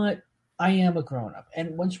 You know what? I am a grown-up.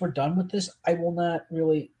 And once we're done with this, I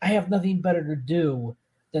have nothing better to do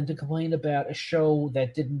than to complain about a show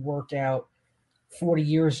that didn't work out 40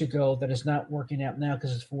 years ago that is not working out now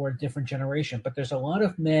because it's for a different generation. But there's a lot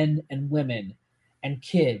of men and women and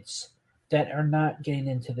kids that are not getting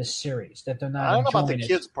into this series, that they're not. I don't know about the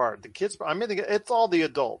kids part. The kids part. I mean, it's all the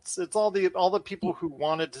adults. It's all the people who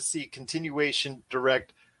wanted to see continuation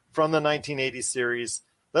direct from the 1980 series.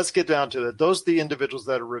 Let's get down to it. Those are the individuals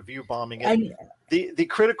that are review bombing it. The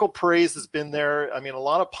critical praise has been there. I mean, a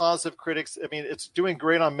lot of positive critics. I mean, it's doing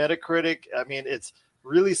great on Metacritic. I mean, it's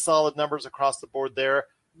really solid numbers across the board there.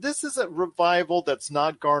 This is a revival that's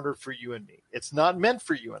not garnered for you and me. It's not meant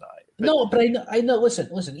for you and I. But I know.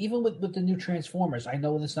 Listen. Even with the new Transformers, I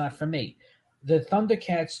know it's not for me. The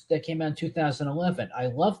Thundercats that came out in 2011, I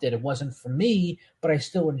loved it. It wasn't for me, but I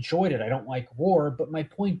still enjoyed it. I don't like Roar, but my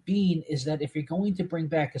point being is that if you're going to bring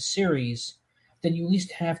back a series, then you at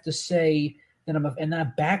least have to say that and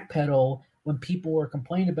not backpedal when people are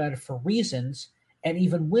complaining about it for reasons. And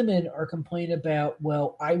even women are complaining about,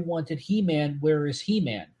 well, I wanted He-Man. Where is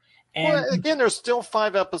He-Man? And again, there's still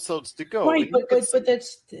 5 episodes to go. Right, but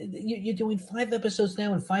that's you're doing 5 episodes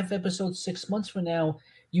now and 5 episodes 6 months from now.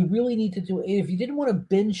 You really need to do, if you didn't want to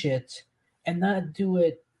binge it and not do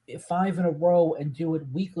it 5 in a row and do it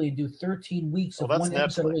weekly and do 13 weeks of one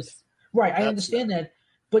episode a week. Right, I understand that.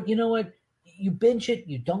 But you know what? You binge it,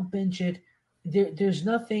 you don't binge it. There's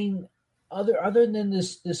nothing other than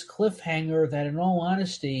this cliffhanger that, in all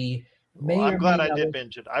honesty, I'm glad I did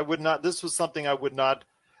binge it. I would not. This was something I would not.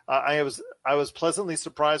 I was pleasantly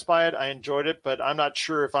surprised by it. I enjoyed it, but I'm not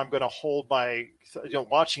sure if I'm going to hold my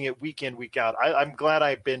watching it week in, week out. I'm glad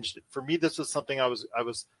I binged it. For me, this was something I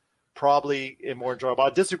was probably more enjoyable. I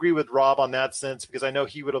disagree with Rob on that sense because I know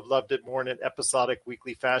he would have loved it more in an episodic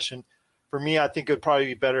weekly fashion. For me, I think it would probably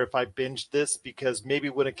be better if I binged this because maybe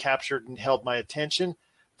it would have captured and held my attention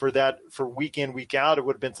for week in, week out. It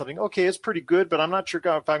would have been something, okay, it's pretty good, but I'm not sure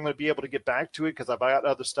if I'm going to be able to get back to it because I've got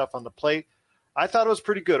other stuff on the plate. I thought it was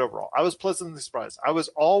pretty good overall. I was pleasantly surprised. I was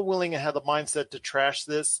all willing and had the mindset to trash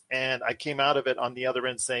this, and I came out of it on the other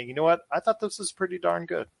end saying, you know what? I thought this was pretty darn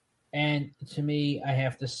good. And to me, I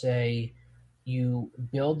have to say, you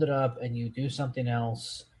build it up and you do something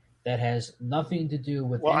else that has nothing to do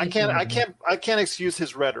with. Well, I can't excuse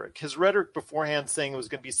his rhetoric. His rhetoric beforehand saying it was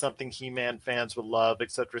going to be something He-Man fans would love,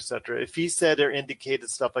 et cetera, et cetera. If he said or indicated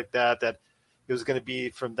stuff like that it was going to be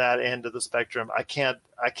from that end of the spectrum, I can't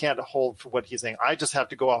hold for what he's saying. I just have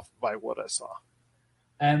to go off by what I saw.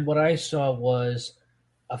 And what I saw was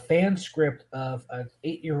a fan script of an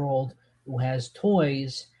 8-year-old who has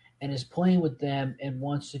toys and is playing with them and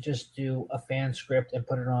wants to just do a fan script and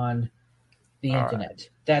put it on the internet.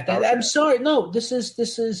 Right. That I'm sorry. No, this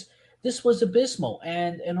was abysmal.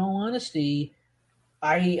 And in all honesty,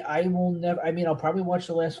 I will never. I mean, I'll probably watch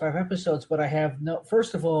the last 5 episodes, but I have no.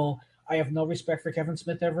 First of all, I have no respect for Kevin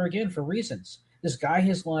Smith ever again for reasons. This guy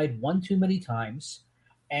has lied one too many times,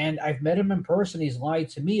 and I've met him in person. He's lied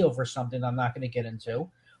to me over something I'm not going to get into.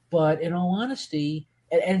 But in all honesty,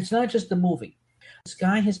 and it's not just the movie. This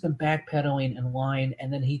guy has been backpedaling and lying,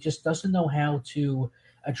 and then he just doesn't know how to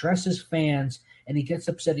address his fans, and he gets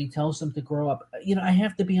upset. He tells them to grow up. You know, I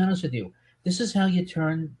have to be honest with you. This is how you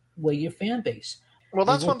turn away your fan base. Well,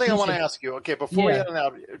 that's one thing I want to ask you. Okay, before we head on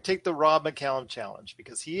out, take the Rob McCallum challenge,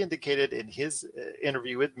 because he indicated in his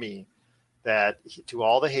interview with me that to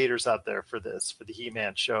all the haters out there for the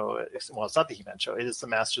He-Man show, well, it's not the He-Man show, it is the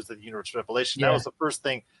Masters of the Universe Revelation. Yeah. That was the first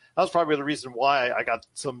thing. That was probably the reason why I got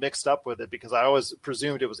so mixed up with it, because I always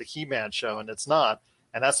presumed it was a He-Man show, and it's not.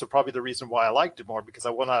 And that's probably the reason why I liked it more, because I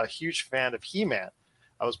was not a huge fan of He-Man.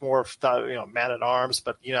 I was more of, Man-at-Arms,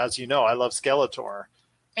 but, as you know, I love Skeletor.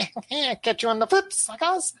 Get you on the flips, I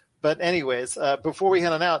guess. But anyways, before we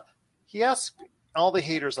head on out, he asked all the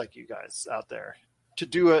haters like you guys out there to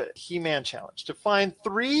do a He-Man challenge, to find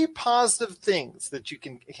 3 positive things that you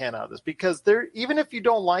can out of this, because even if you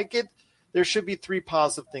don't like it, there should be 3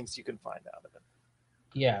 positive things you can find out of it.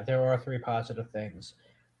 Yeah, there are 3 positive things.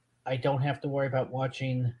 I don't have to worry about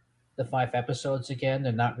watching the 5 episodes again.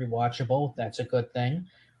 They're not rewatchable. That's a good thing.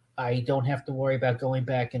 I don't have to worry about going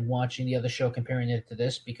back and watching the other show, comparing it to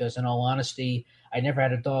this, because in all honesty, I never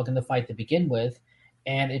had a dog in the fight to begin with,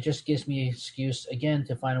 and it just gives me an excuse, again,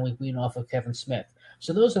 to finally wean off of Kevin Smith.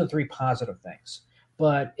 So those are the 3 positive things.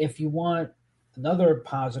 But if you want another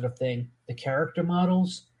positive thing, the character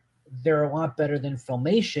models, they're a lot better than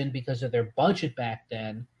Filmation because of their budget back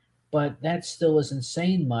then, but that still isn't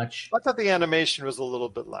saying much. I thought the animation was a little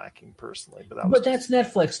bit lacking, personally, but that's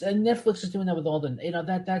Netflix, and Netflix is doing that with all the.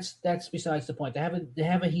 That's besides the point. To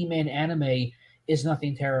have a He-Man anime is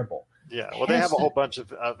nothing terrible. Yeah, well, they have a whole bunch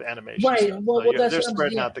of animation, right? Stuff, well, so they're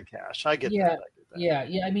spreading out the cash. I get that. Yeah.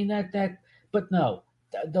 I mean that, but no,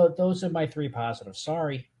 those are my 3 positives.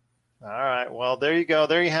 Sorry. All right. Well, there you go.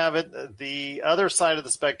 There you have it. The other side of the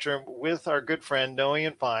spectrum with our good friend Noe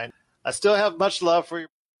and Fine. I still have much love for you.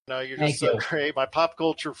 You're just so great. My pop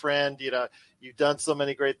culture friend, you've done so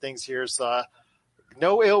many great things here. So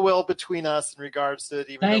no ill will between us in regards to it,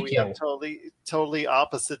 even though we have totally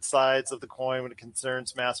opposite sides of the coin when it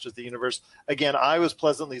concerns Masters of the Universe. Again, I was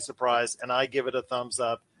pleasantly surprised, and I give it a thumbs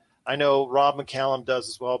up. I know Rob McCallum does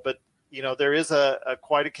as well, but there is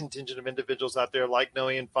quite a contingent of individuals out there like Noe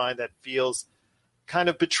and Fine that feels kind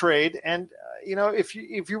of betrayed. And, if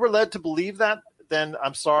you were led to believe that, then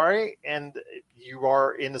I'm sorry. And you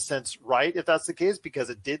are, in a sense, right if that's the case, because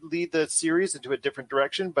it did lead the series into a different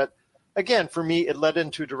direction. But again, for me, it led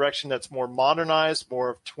into a direction that's more modernized, more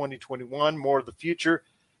of 2021, more of the future.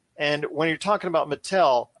 And when you're talking about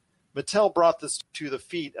Mattel brought this to the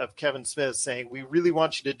feet of Kevin Smith, saying, we really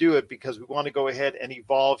want you to do it because we want to go ahead and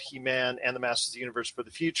evolve He-Man and the Masters of the Universe for the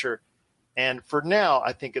future. And for now,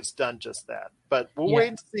 I think it's done just that. But we'll wait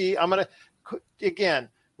and see. We're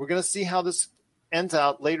going to see how this ends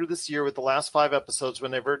out later this year with the last 5 episodes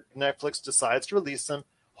whenever Netflix decides to release them.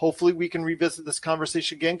 Hopefully we can revisit this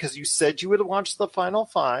conversation again, because you said you would watch the final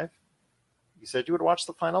 5. You said you would watch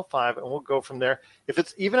the final 5, and we'll go from there.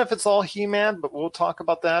 Even if it's all He-Man, but we'll talk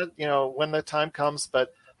about that, when the time comes.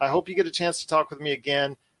 But I hope you get a chance to talk with me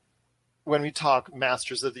again when we talk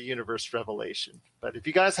Masters of the Universe Revelation. But if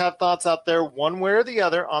you guys have thoughts out there, one way or the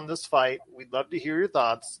other, on this fight, we'd love to hear your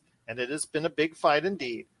thoughts. And it has been a big fight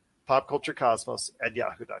indeed.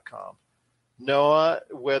 PopCultureCosmos@yahoo.com. Noah,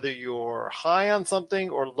 whether you're high on something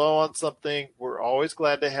or low on something, we're always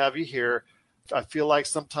glad to have you here. I feel like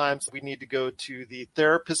sometimes we need to go to the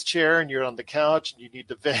therapist chair and you're on the couch and you need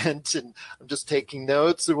to vent, and I'm just taking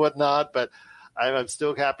notes and whatnot, but I'm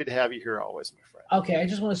still happy to have you here always, my friend. Okay, I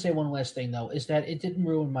just want to say one last thing, though, is that it didn't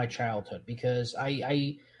ruin my childhood, because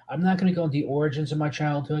I'm not going to go into the origins of my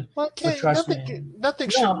childhood. Okay, but trust me, nothing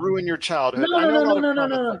should ruin your childhood. No, I know a lot of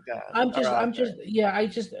no. comments like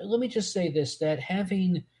that. Let me just say this, that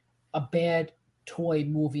having a bad toy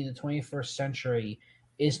movie in the 21st century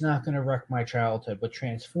is not going to wreck my childhood with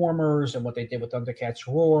Transformers and what they did with Thundercats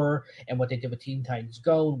Roar and what they did with Teen Titans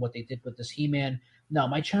Go and what they did with this He-Man. No,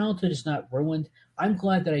 my childhood is not ruined. I'm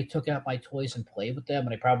glad that I took out my toys and played with them,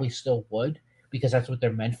 and I probably still would, because that's what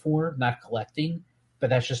they're meant for, not collecting.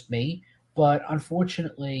 But that's just me. But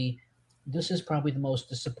unfortunately, this is probably the most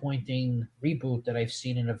disappointing reboot that I've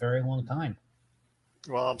seen in a very long time.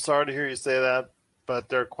 Well, I'm sorry to hear you say that, but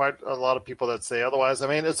there are quite a lot of people that say otherwise. I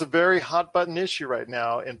mean, it's a very hot button issue right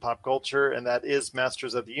now in pop culture, and that is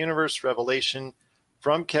Masters of the Universe Revelation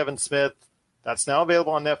from Kevin Smith. That's now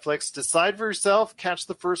available on Netflix. Decide for yourself. Catch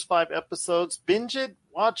the first 5 episodes. Binge it.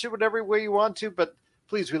 Watch it whatever way you want to. But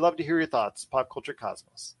please, we'd love to hear your thoughts.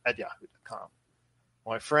 PopCultureCosmos@yahoo.com.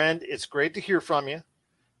 My friend, it's great to hear from you.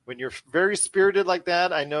 When you're very spirited like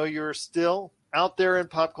that, I know you're still out there in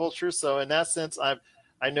pop culture. So in that sense,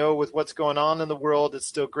 I know with what's going on in the world, it's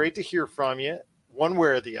still great to hear from you, one way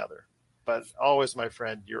or the other. But always, my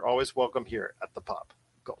friend, you're always welcome here at the Pop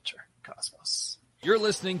Culture Cosmos. You're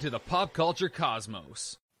listening to the Pop Culture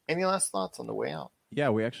Cosmos. Any last thoughts on the way out? Yeah,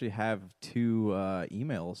 we actually have 2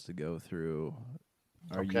 emails to go through.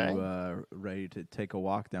 Are you ready to take a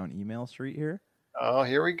walk down email street here? Oh,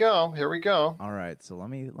 here we go. All right, so let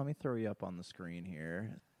me throw you up on the screen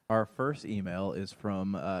here. Our first email is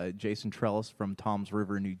from Jason Trellis from Toms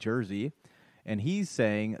River, New Jersey. And he's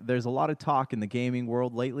saying there's a lot of talk in the gaming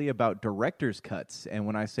world lately about director's cuts. And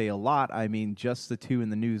when I say a lot, I mean just the 2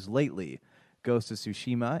 in the news lately, Ghost of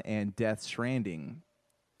Tsushima and Death Stranding.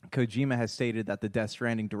 Kojima has stated that the Death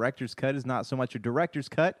Stranding director's cut is not so much a director's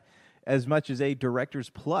cut as much as a director's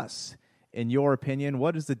plus. In your opinion,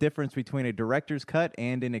 what is the difference between a director's cut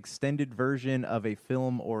and an extended version of a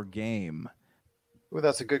film or game? Well,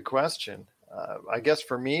 that's a good question. I guess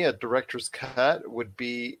for me, a director's cut would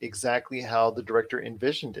be exactly how the director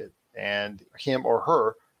envisioned it, and him or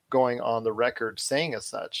her going on the record saying as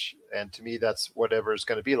such. And to me, that's whatever it's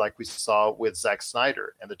going to be, like we saw with Zack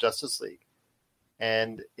Snyder and the Justice League.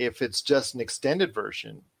 And if it's just an extended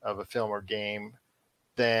version of a film or game,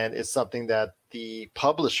 then it's something that the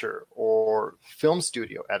publisher or film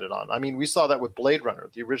studio added on. I mean, we saw that with Blade Runner,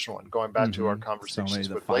 the original one, going back to our conversations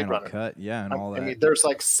with Blade Runner. Cut, yeah, and all that. I mean, there's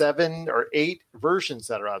like 7 or 8 versions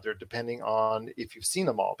that are out there, depending on if you've seen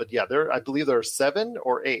them all. But yeah, I believe there are 7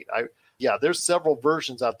 or 8. There's several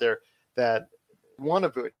versions out there, that one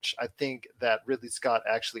of which I think that Ridley Scott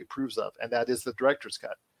actually approves of, and that is the director's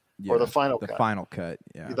cut. Yeah, or the final cut. The final cut,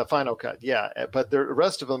 yeah. The final cut, yeah. But the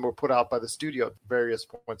rest of them were put out by the studio at various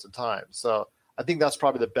points in time. So I think that's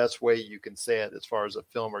probably the best way you can say it as far as a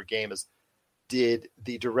film or game is, did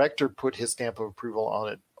the director put his stamp of approval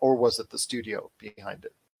on it, or was it the studio behind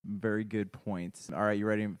it? Very good points. All right, you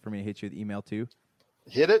ready for me to hit you with email 2?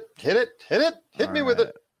 Hit it. Hit me with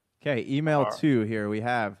it. Okay, email 2 here we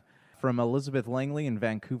have. From Elizabeth Langley in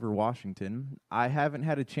Vancouver, Washington. I haven't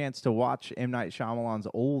had a chance to watch M. Night Shyamalan's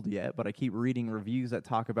Old yet, but I keep reading reviews that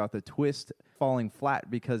talk about the twist falling flat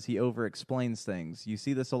because he over-explains things. You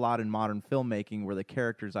see this a lot in modern filmmaking where the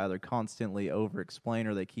characters either constantly over-explain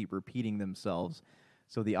or they keep repeating themselves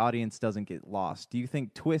so the audience doesn't get lost. Do you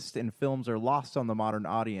think twists in films are lost on the modern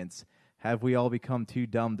audience? Have we all become too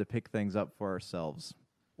dumb to pick things up for ourselves?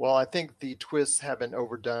 Well, I think the twists have been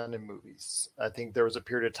overdone in movies. I think there was a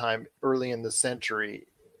period of time early in the century,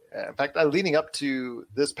 in fact, leading up to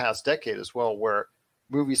this past decade as well, where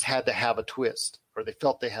movies had to have a twist, or they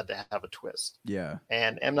felt they had to have a twist. Yeah.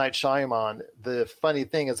 And M. Night Shyamalan, the funny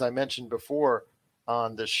thing, as I mentioned before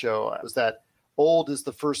on this show, was that Old is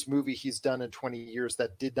the first movie he's done in 20 years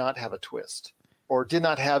that did not have a twist, or did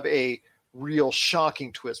not have a real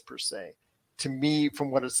shocking twist per se. To me,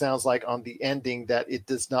 from what it sounds like on the ending, that it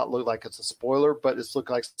does not look like it's a spoiler, but it's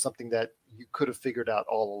looked like something that you could have figured out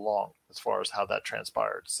all along as far as how that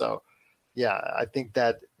transpired. So, yeah, I think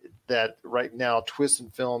that right now twists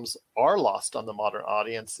in films are lost on the modern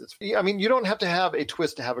audience. You don't have to have a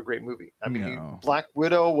twist to have a great movie. I mean, Black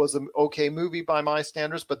Widow was an okay movie by my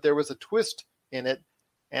standards, but there was a twist in it,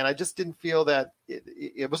 and I just didn't feel that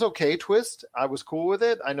it was okay twist. I was cool with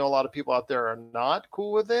it. I know a lot of people out there are not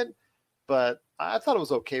cool with it, but I thought it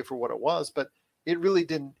was okay for what it was. But it really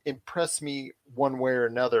didn't impress me one way or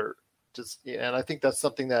another. And I think that's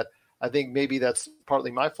something that I think maybe that's partly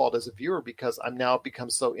my fault as a viewer, because I'm now become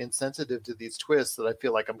so insensitive to these twists that I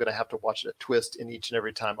feel like I'm going to have to watch a twist in each and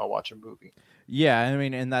every time I watch a movie. Yeah, I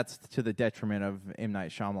mean, and that's to the detriment of M. Night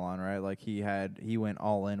Shyamalan, right? Like he went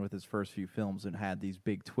all in with his first few films and had these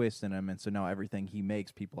big twists in them, and so now everything he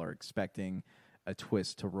makes, people are expecting a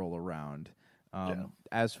twist to roll around.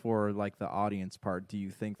 As for like the audience part, do you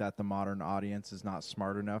think that the modern audience is not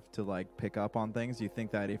smart enough to like pick up on things? Do you think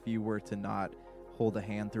that if you were to not hold a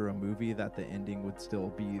hand through a movie, that the ending would still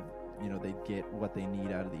be, they'd get what they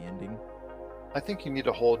need out of the ending? I think you need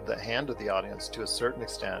to hold the hand of the audience to a certain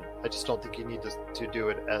extent. I just don't think you need to do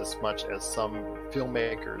it as much as some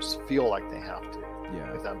filmmakers feel like they have to.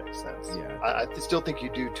 Yeah. If that makes sense. Yeah. I still think you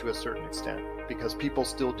do to a certain extent, because people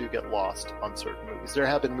still do get lost on certain movies. There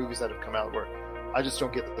have been movies that have come out where I just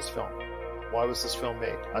don't get this film. Why was this film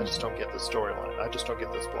made? I just don't get the storyline. I just don't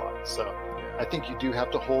get this plot. So I think you do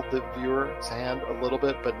have to hold the viewer's hand a little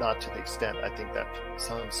bit, but not to the extent I think that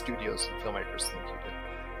some studios and filmmakers think you do.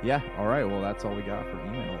 Yeah. All right. Well, that's all we got for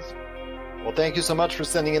emails. Well, thank you so much for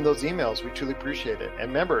sending in those emails. We truly appreciate it. And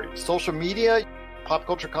remember, social media, Pop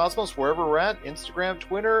Culture Cosmos, wherever we're at, Instagram,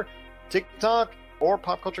 Twitter, TikTok, or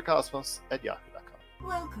popculturecosmos@yahoo.com.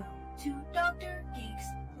 Welcome to Dr. Geek's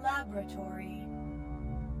Laboratory.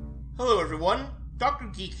 Hello everyone, Dr.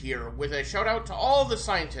 Geek here with a shout out to all the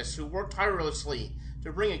scientists who worked tirelessly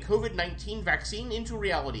to bring a COVID-19 vaccine into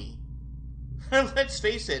reality. Let's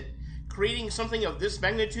face it, creating something of this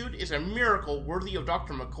magnitude is a miracle worthy of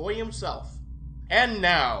Dr. McCoy himself. And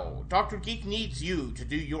now, Dr. Geek needs you to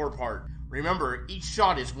do your part. Remember, each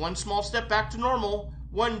shot is one small step back to normal,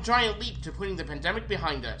 one giant leap to putting the pandemic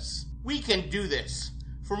behind us. We can do this.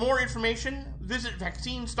 For more information, visit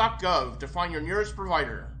vaccines.gov to find your nearest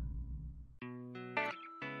provider.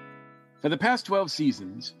 For the past 12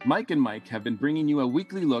 seasons, Mike and Mike have been bringing you a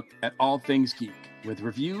weekly look at all things geek, with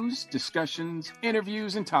reviews, discussions,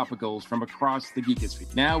 interviews, and topicals from across the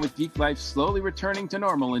geekosphere. Now, with geek life slowly returning to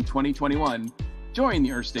normal in 2021, join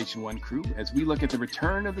the Earth Station 1 crew as we look at the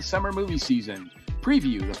return of the summer movie season,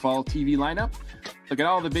 preview the fall TV lineup, look at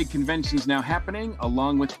all the big conventions now happening,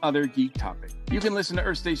 along with other geek topics. You can listen to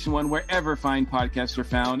Earth Station 1 wherever fine podcasts are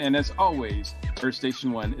found, and as always, Earth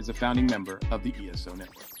Station 1 is a founding member of the ESO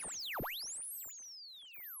Network.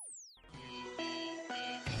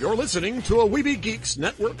 You're listening to a Weeby Geeks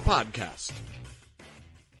Network podcast.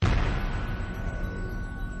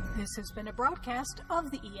 This has been a broadcast of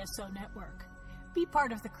the ESO Network. Be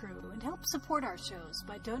part of the crew and help support our shows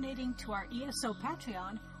by donating to our ESO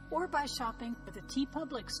Patreon or by shopping at the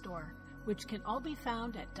TeePublic store, which can all be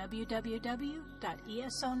found at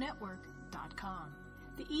www.esonetwork.com.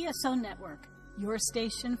 The ESO Network, your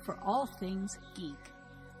station for all things geek.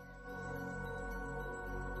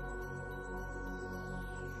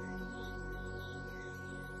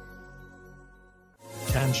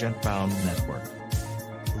 Tangent Bound Network.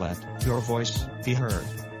 Let your voice be heard.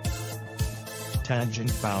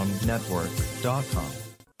 TangentBoundNetwork.com.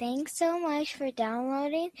 Thanks so much for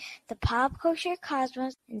downloading the Pop Culture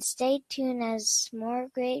Cosmos, and stay tuned as more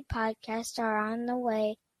great podcasts are on the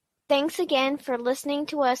way. Thanks again for listening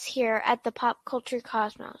to us here at the Pop Culture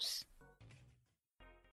Cosmos.